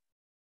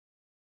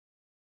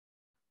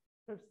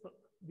 first,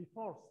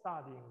 before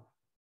studying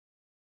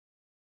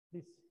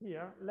this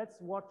here. Let's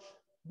watch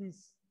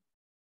this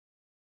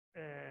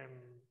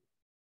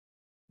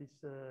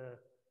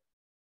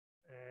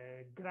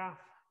graph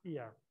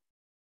here.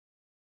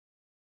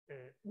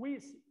 We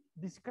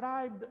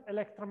described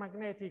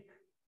electromagnetic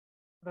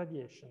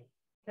radiation,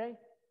 okay?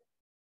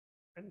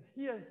 And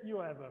here you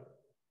have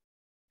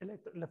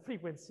the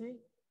frequency,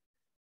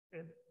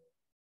 and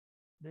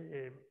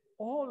the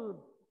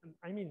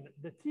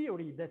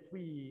theory that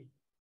we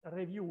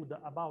reviewed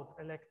about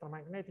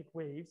electromagnetic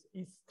waves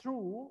is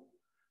true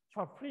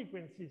for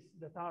frequencies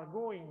that are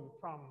going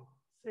from,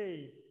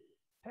 say,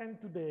 10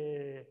 to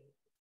the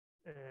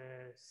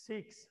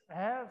 6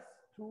 hertz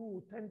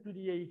to 10 to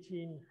the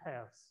 18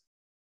 hertz,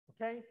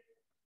 okay?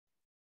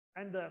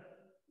 And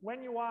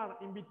when you are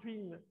in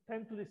between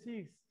 10 to the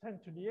 6, 10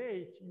 to the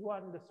 8, you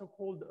are in the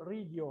so-called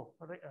radio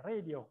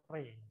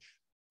range,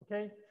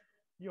 okay?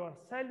 Your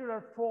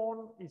cellular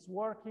phone is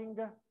working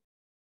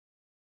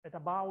at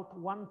about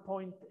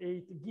 1.8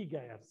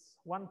 gigahertz,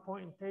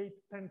 1.8,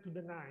 10 to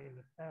the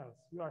 9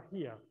 hertz. You are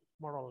here,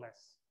 more or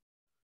less,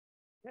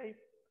 okay?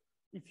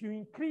 If you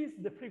increase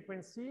the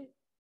frequency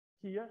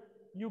here,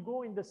 you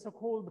go in the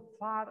so-called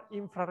far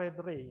infrared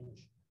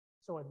range.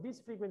 So at this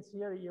frequency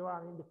here, you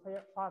are in the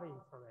far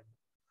infrared.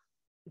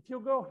 If you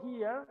go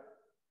here,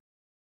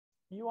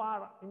 you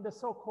are in the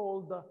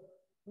so-called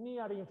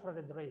near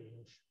infrared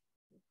range,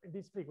 in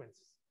these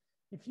frequencies.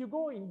 If you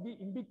go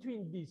in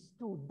between these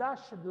two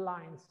dashed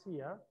lines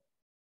here,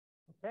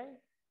 okay,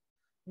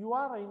 you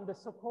are in the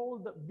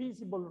so-called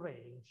visible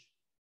range.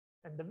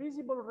 And the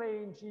visible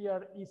range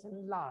here is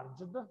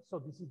enlarged, so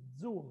this is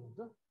zoomed.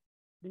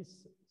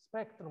 This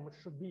spectrum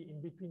should be in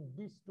between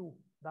these two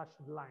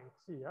dashed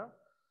lines here.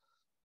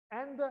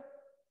 And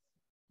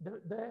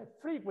the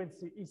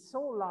frequency is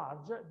so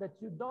large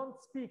that you don't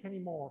speak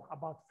anymore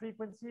about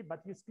frequency,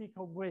 but you speak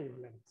of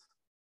wavelength,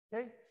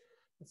 okay?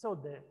 And so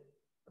the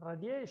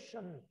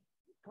radiation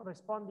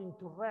corresponding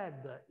to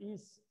red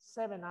is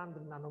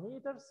 700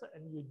 nanometers,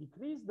 and you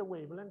decrease the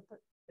wavelength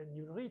and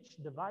you reach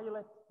the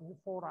violet in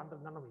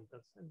 400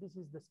 nanometers, and this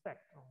is the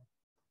spectrum.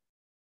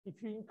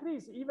 If you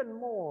increase even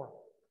more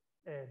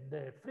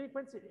the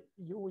frequency,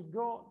 you will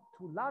go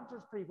to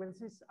larger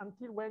frequencies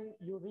until when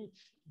you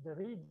reach the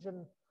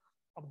region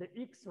of the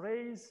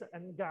X-rays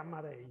and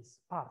gamma rays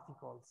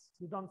particles.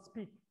 You don't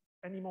speak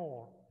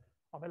anymore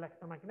of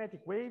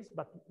electromagnetic waves,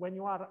 but when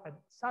you are at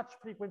such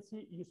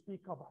frequency, you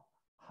speak of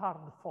hard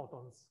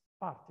photons,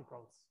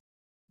 particles,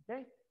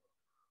 okay?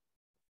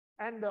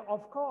 And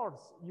of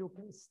course, you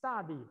can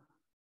study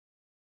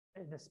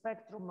the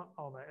spectrum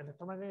of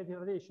electromagnetic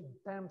radiation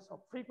in terms of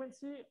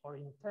frequency, or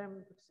in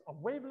terms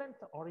of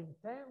wavelength, or in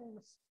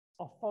terms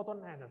of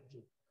photon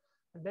energy.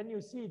 And then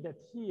you see that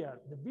here,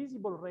 the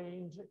visible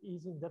range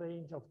is in the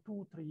range of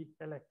 2-3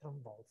 electron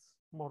volts,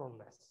 more or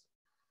less.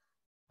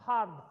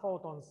 Hard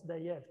photons,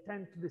 they have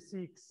 10 to the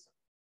 6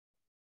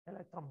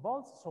 electron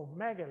volts, so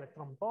mega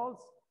electron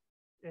volts.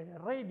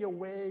 Radio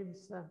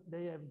waves,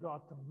 they have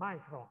got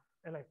micro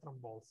electron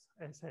volts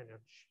as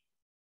energy,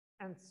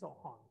 and so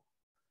on.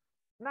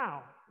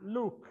 Now,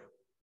 look,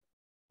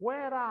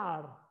 where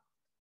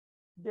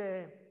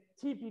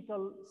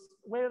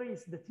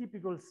is the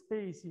typical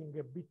spacing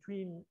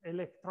between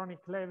electronic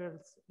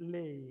levels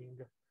laying?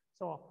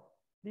 So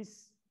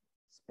this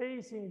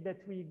spacing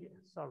that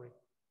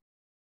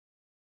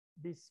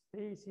the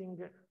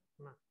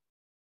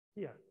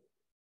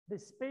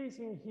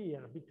spacing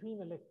here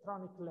between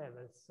electronic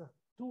levels,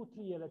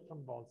 2-3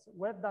 electron volts,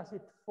 where does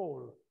it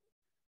fall?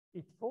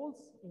 It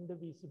falls in the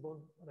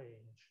visible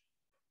range.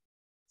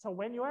 So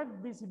when you have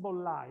visible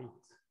light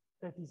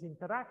that is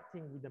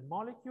interacting with the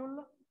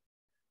molecule,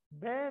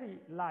 very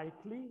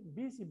likely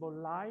visible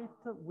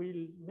light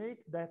will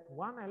make that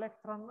one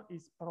electron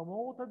is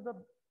promoted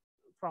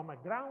from a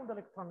ground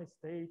electronic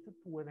state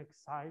to an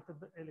excited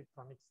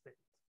electronic state,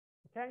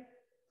 okay?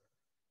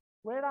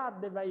 Where are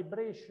the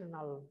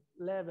vibrational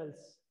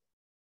levels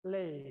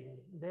laying?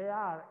 They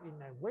are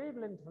in a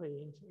wavelength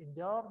range in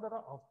the order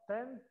of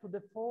 10 to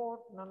the 4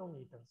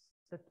 nanometers.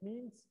 That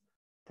means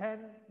 10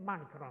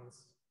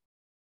 microns,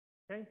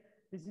 okay?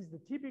 This is the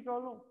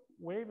typical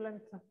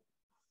wavelength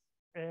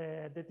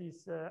that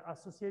is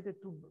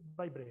associated to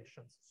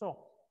vibrations. So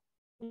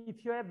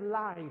if you have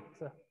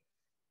light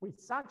with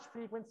such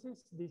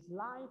frequencies, this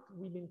light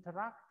will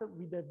interact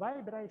with the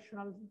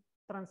vibrational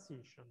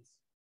transitions.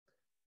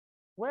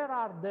 Where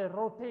are the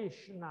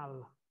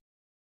rotational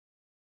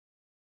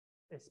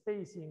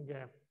spacing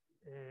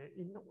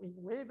in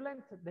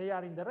wavelength? They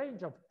are in the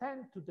range of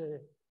 10 to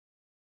the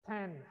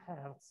 10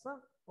 hertz,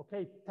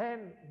 okay,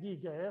 10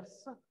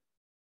 gigahertz,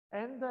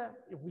 and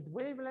with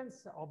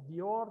wavelengths of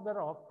the order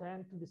of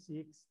 10 to the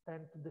 6, 10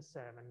 to the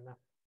 7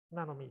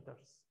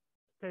 nanometers.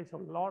 Okay, so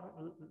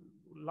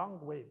long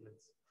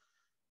wavelengths.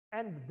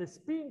 And the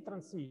spin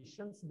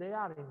transitions, they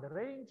are in the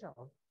range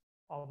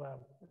of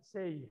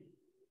say,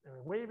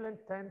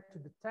 wavelength 10 to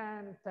the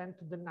 10, 10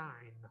 to the 9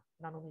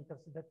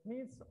 nanometers. That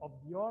means of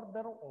the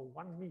order of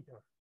 1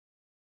 meter.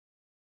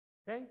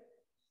 Okay?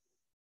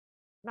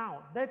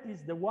 Now, that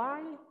is the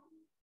why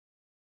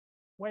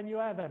when you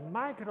have a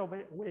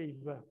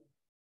microwave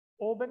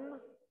oven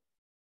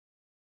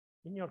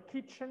in your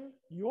kitchen,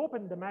 you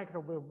open the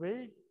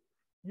microwave,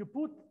 you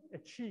put a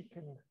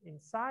chicken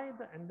inside,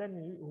 and then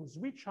you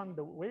switch on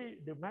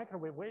the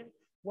microwave.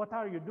 What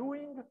are you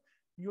doing?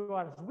 You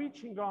are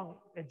switching on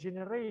a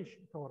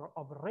generator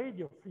of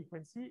radio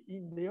frequency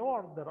in the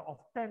order of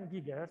 10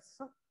 gigahertz.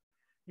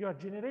 You are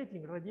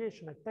generating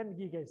radiation at 10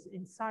 gigahertz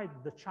inside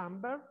the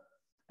chamber,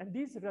 and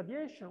this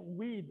radiation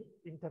will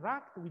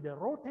interact with the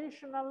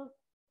rotational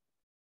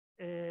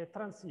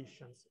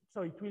transitions.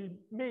 So it will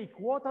make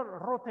water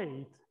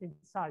rotate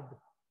inside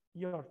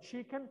your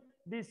chicken.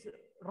 This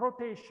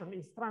rotation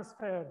is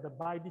transferred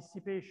by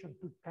dissipation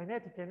to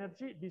kinetic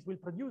energy. This will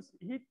produce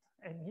heat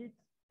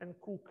and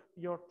cook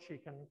your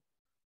chicken.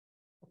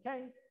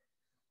 Okay?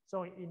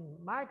 So in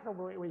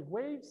microwave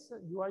waves,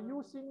 you are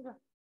using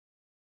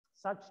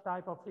such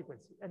type of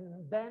frequency.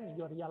 And then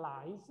you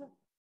realize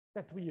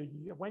that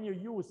when you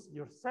use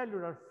your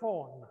cellular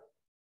phone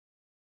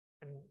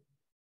and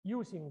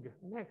using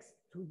next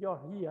to your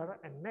ear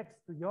and next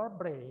to your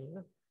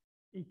brain,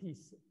 it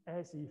is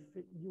as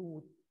if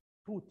you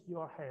put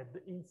your head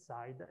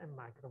inside a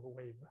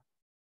microwave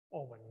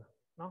oven,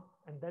 no?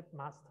 And that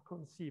must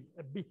conceive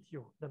a bit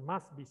you. There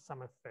must be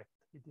some effect.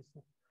 It is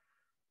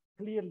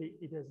clearly,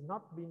 it has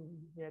not been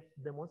yet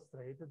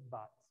demonstrated,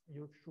 but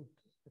you should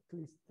at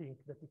least think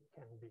that it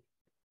can be.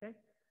 Okay.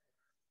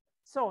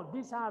 So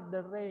these are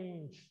the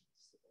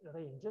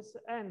ranges,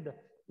 and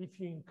if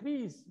you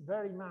increase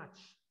very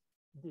much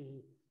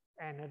the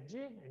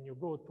energy and you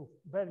go to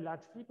very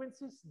large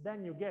frequencies,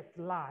 then you get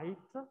light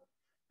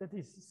that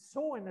is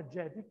so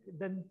energetic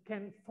that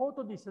can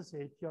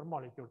photodissociate your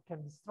molecule,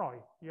 can destroy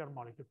your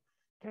molecule,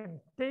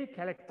 can take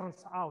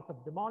electrons out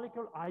of the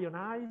molecule,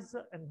 ionize,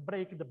 and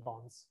break the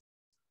bonds.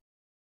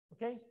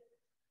 Okay?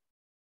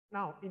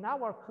 Now, in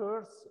our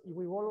course,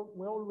 we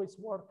always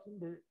work in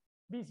the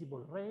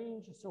visible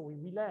range, so we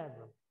will have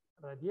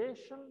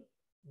radiation,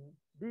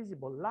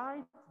 visible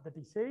light that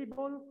is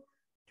able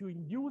to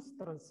induce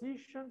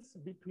transitions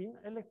between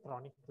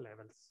electronic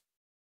levels.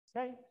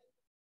 Okay?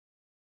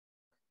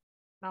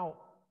 Now,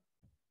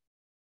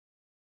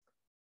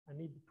 I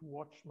need to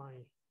watch my...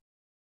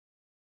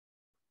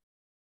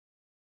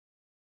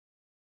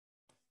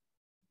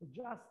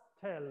 Just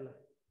tell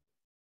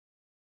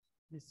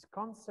this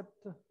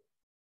concept.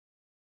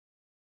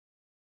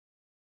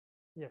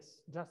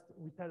 Yes, just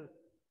we tell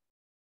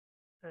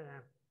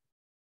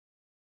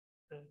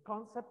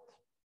concept.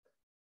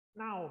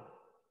 Now,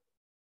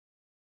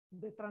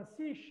 the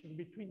transition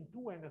between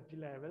two energy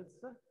levels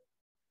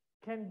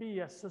can be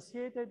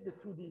associated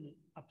to the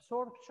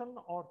absorption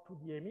or to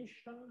the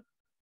emission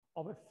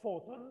of a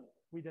photon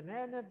with an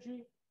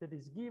energy that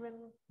is given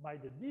by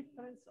the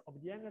difference of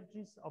the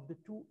energies of the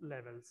two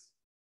levels.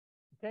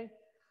 Okay?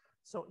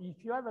 So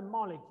if you have a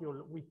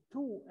molecule with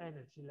two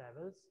energy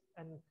levels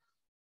and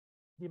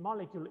the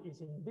molecule is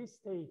in this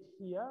state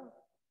here,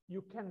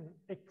 you can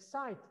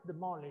excite the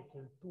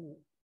molecule to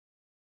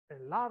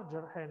a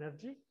larger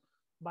energy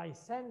by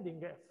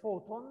sending a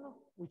photon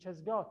which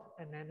has got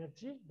an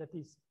energy that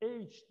is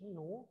h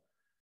nu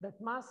that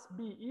must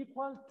be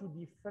equal to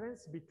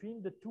difference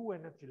between the two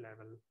energy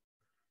levels.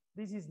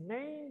 This is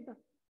named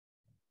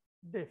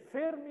the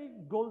Fermi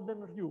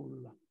golden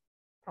rule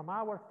from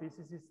our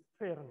physicist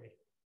Fermi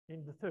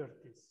in the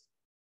 30s.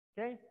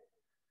 Okay?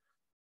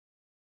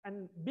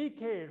 And be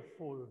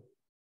careful.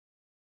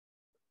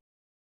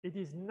 It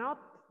is not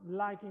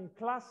like in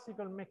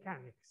classical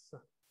mechanics.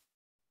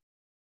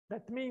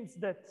 That means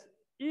that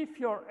if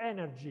your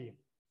energy,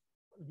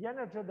 the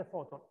energy of the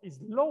photon, is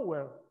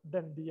lower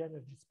than the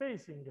energy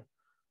spacing,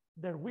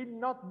 there will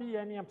not be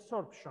any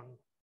absorption.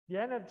 The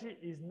energy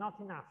is not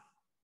enough.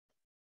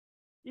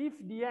 If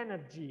the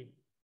energy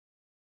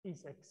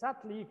is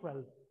exactly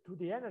equal to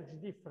the energy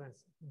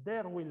difference,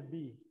 there will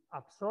be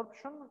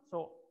absorption,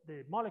 so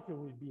the molecule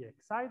will be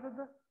excited.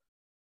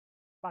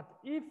 But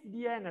if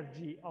the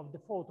energy of the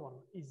photon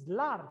is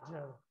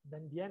larger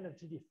than the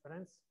energy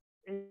difference,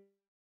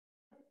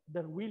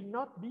 there will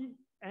not be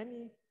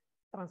any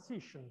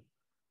transition,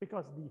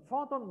 because the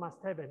photon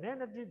must have an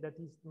energy that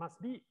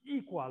must be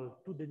equal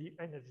to the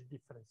energy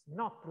difference,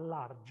 not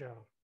larger,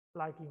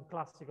 like in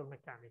classical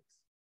mechanics.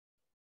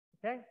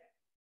 Okay?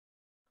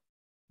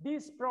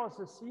 This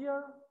process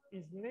here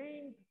is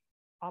named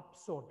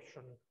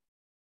absorption.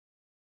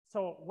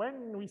 So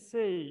when we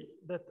say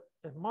that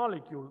a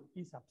molecule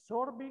is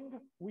absorbing,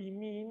 we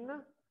mean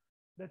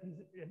that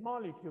a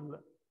molecule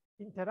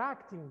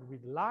interacting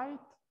with light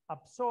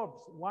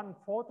absorbs one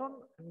photon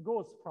and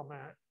goes from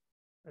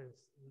an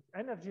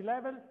energy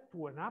level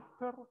to an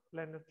upper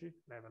energy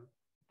level.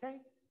 Okay?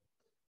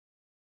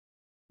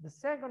 The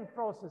second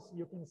process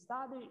you can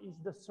study is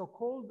the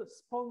so-called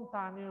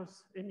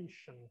spontaneous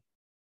emission.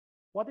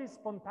 What is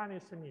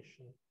spontaneous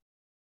emission?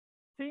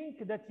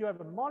 Think that you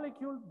have a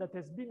molecule that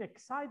has been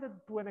excited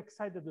to an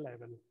excited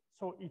level.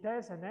 So it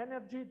has an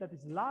energy that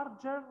is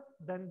larger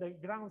than the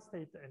ground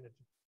state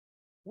energy.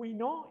 We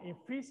know in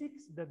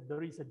physics that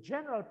there is a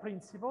general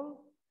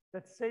principle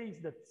that says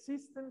that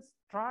systems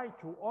try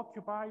to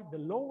occupy the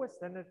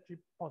lowest energy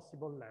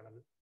possible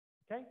level,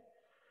 okay?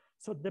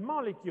 So the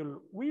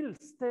molecule will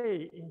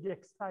stay in the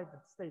excited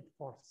state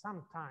for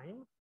some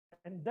time,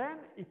 and then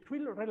it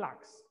will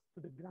relax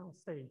to the ground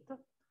state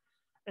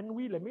and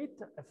will emit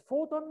a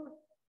photon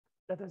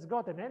that has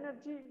got an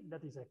energy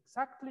that is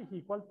exactly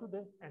equal to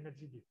the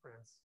energy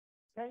difference,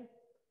 okay?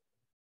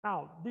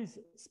 Now, this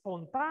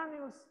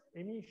spontaneous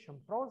emission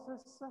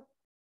process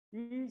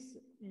is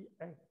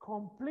a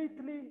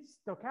completely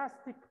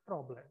stochastic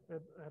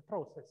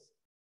process.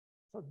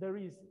 So there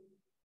is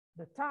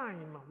the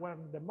time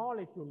when the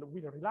molecule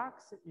will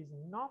relax is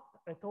not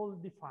at all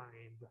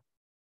defined.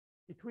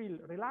 It will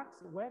relax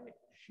when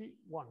she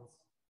wants,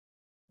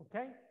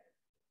 okay?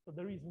 So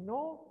there is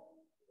no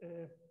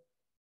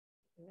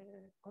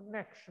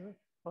connection,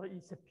 but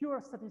it's a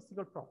pure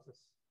statistical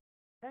process,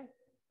 okay?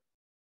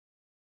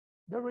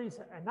 There is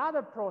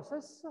another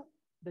process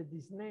that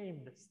is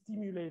named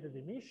stimulated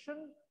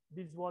emission.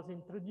 This was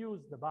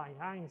introduced by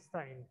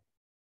Einstein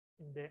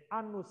in the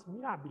Annus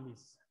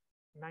Mirabilis,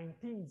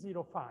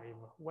 1905,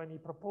 when he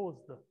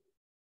proposed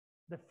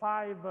the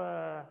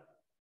 5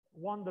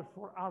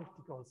 wonderful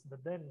articles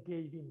that then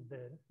gave him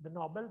the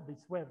Nobel.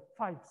 These were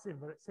 5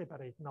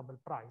 separate Nobel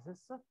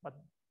Prizes,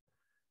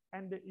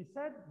 and he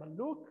said, but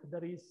look,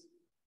 there is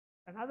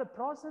another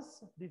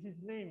process. This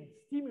is named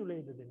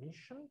stimulated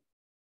emission.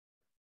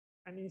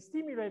 And in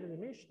stimulated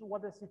emission,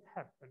 what does it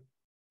happen?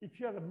 If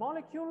you have a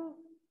molecule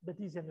that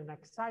is in an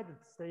excited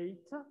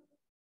state,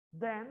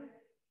 then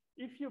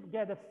if you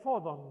get a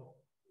photon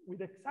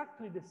with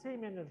exactly the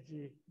same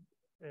energy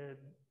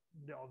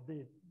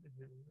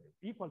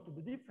equal to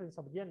the difference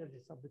of the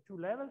energies of the two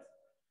levels,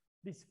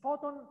 this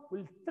photon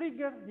will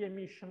trigger the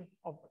emission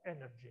of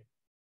energy.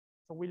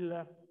 So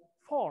will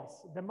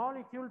force the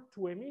molecule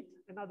to emit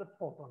another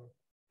photon,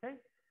 okay?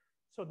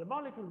 So the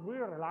molecule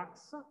will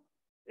relax,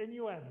 and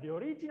you have the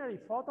original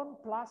photon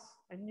plus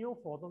a new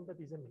photon that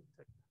is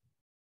emitted.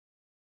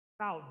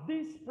 Now,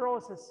 this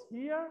process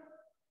here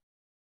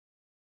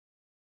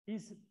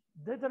is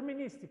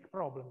deterministic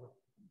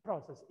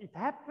process. It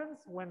happens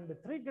when the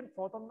triggered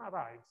photon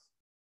arrives,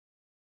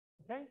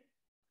 okay?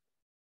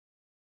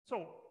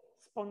 So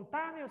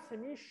spontaneous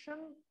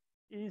emission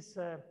is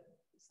a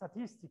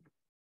statistic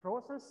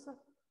process.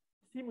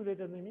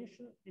 Stimulated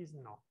emission is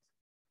not.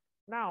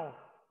 Now,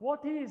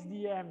 what is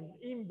the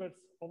inverse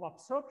of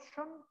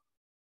absorption?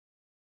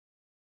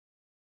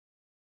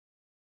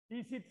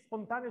 Is it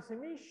spontaneous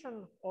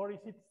emission or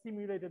is it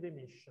stimulated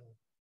emission?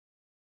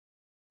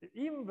 The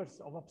inverse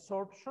of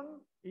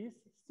absorption is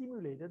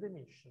stimulated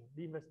emission,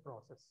 the inverse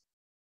process.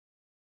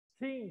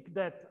 Think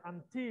that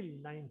until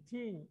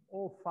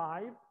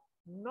 1905,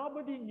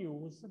 nobody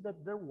knew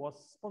that there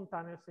was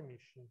spontaneous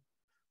emission.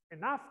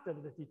 And after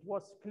that it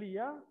was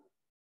clear,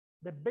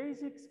 the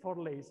basics for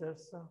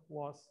lasers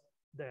was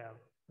there.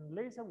 And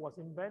laser was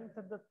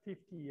invented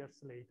 50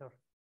 years later,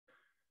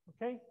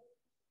 okay?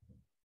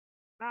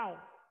 Now,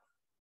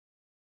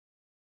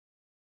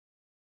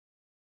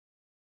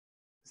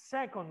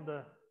 second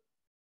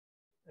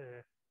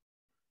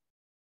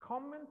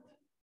comment,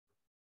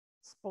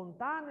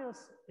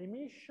 spontaneous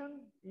emission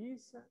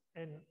is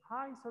an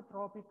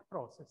isotropic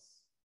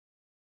process.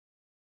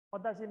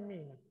 What does it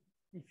mean?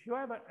 If you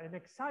have an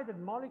excited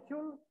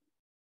molecule,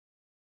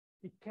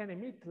 it can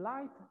emit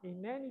light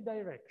in any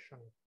direction.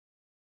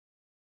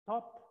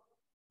 Top,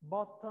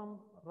 bottom,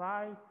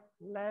 right,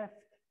 left,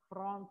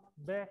 front,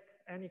 back,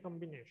 any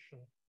combination.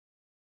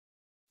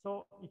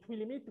 So it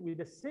will emit with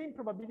the same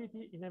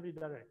probability in every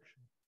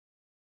direction.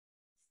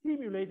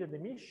 Stimulated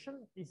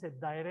emission is a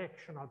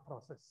directional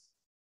process.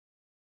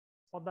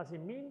 What does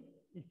it mean?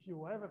 If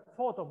you have a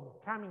photon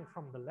coming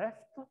from the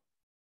left,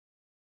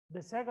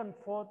 the second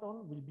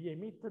photon will be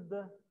emitted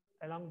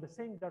along the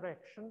same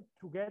direction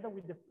together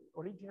with the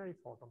original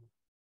photon,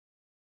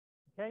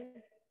 okay?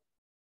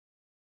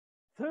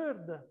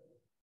 Third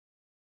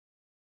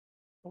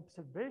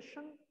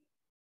observation,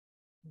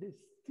 the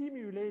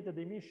stimulated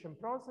emission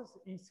process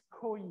is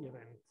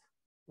coherent.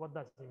 What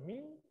does it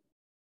mean?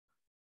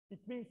 It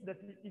means that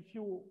if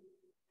you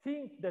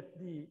think that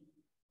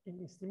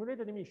in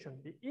stimulated emission,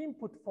 the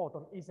input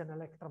photon is an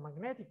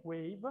electromagnetic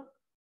wave,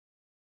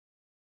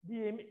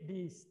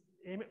 the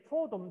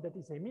photon that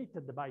is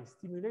emitted by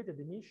stimulated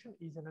emission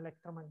is an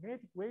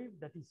electromagnetic wave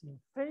that is in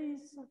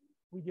phase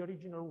with the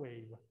original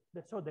wave.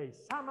 So they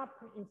sum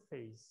up in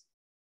phase,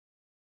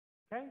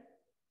 okay?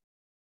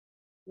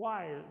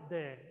 While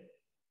the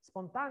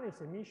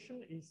spontaneous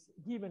emission is,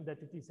 given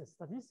that it is a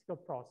statistical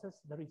process,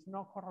 there is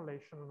no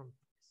correlation on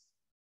this.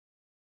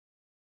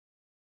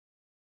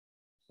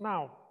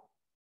 Now,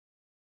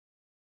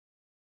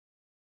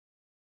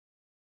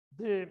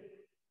 the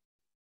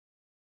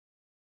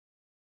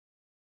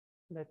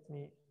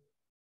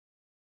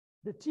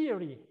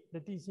theory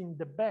that is in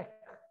the back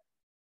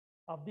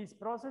of these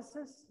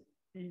processes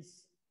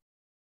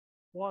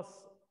was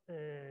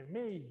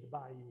made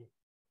by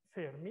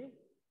Fermi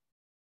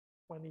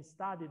when he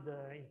studied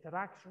the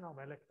interaction of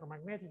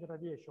electromagnetic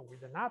radiation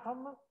with an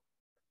atom.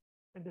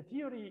 And the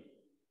theory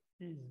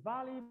is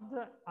valid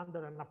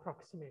under an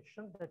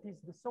approximation that is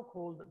the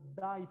so-called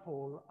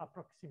dipole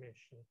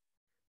approximation.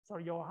 So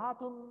your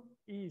atom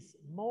is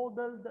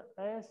modeled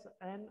as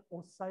an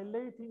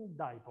oscillating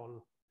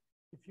dipole,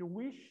 if you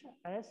wish,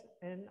 as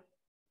an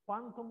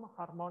quantum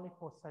harmonic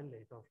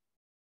oscillator.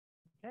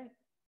 Okay?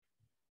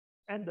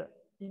 And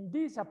in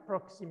this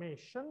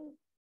approximation,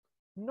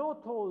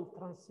 not all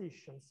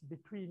transitions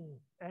between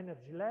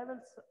energy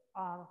levels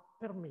are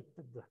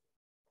permitted,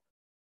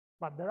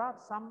 but there are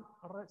some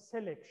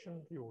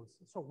selection rules.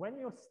 So when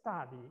you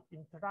study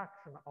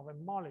interaction of a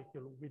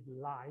molecule with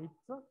light,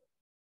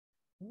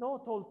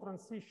 not all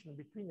transition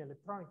between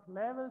electronic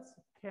levels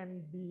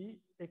can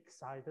be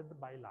excited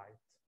by light.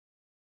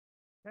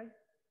 Okay?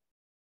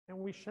 And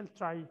we shall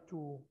try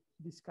to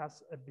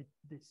discuss a bit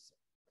this.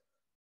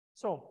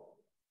 So,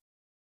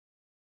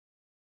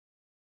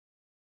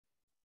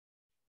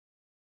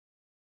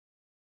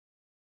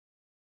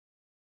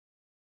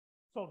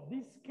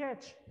 this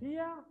sketch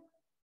here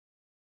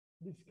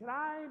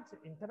describes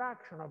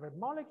interaction of a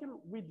molecule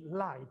with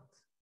light,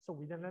 so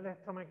with an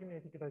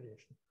electromagnetic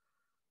radiation.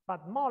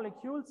 But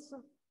molecules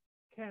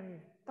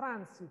can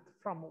transit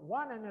from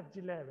one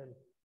energy level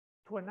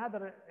to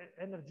another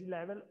energy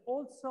level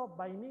also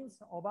by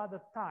means of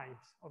other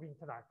types of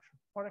interaction.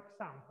 For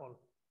example,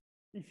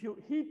 if you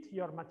heat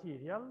your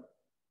material,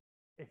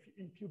 if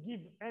you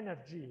give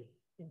energy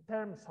in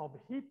terms of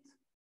heat,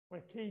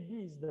 where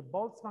Kb is the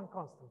Boltzmann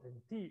constant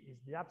and T is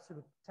the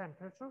absolute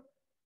temperature,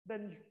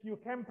 then you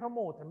can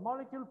promote a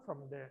molecule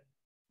from a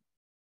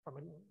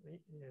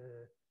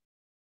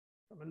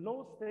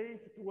low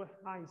state to a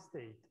high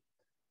state.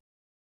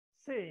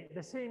 Say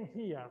the same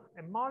here,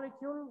 a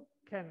molecule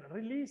can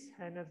release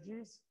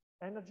energy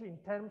in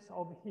terms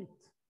of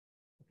heat,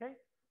 okay?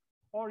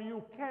 Or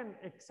you can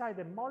excite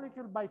a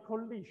molecule by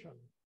collision.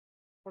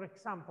 For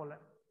example,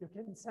 you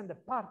can send a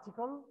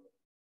particle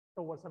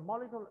towards a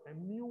molecule, a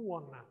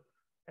muon,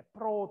 a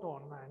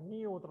proton, a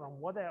neutron,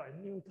 whatever, a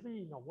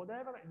neutrino,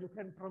 whatever, and you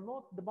can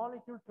promote the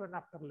molecule to an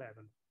upper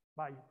level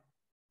by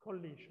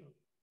collision.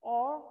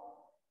 Or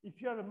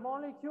if you have a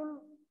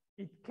molecule,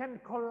 it can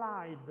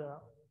collide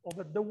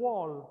over the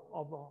wall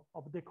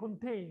of the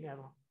container.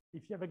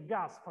 If you have a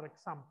gas, for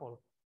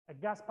example, a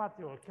gas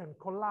particle can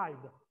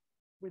collide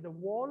with a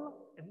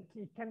wall and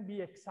it can be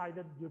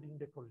excited during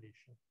the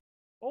collision.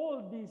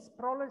 All these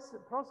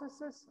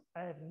processes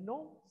have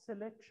no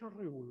selection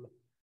rule.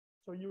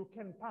 So you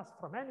can pass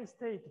from any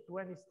state to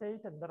any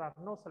state and there are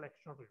no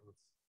selection rules.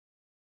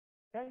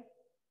 Okay?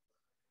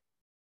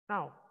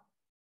 Now,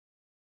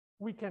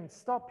 we can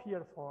stop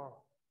here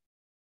for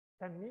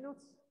 10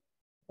 minutes,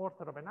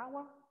 quarter of an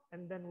hour,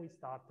 and then we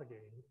start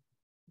again.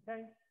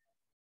 Okay?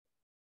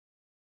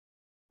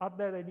 Are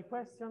there any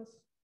questions?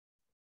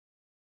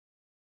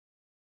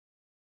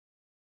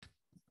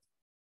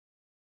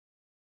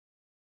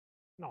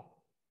 No.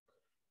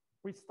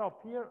 We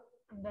stop here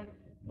and then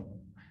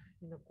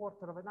in a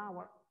quarter of an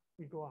hour,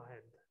 we go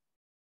ahead.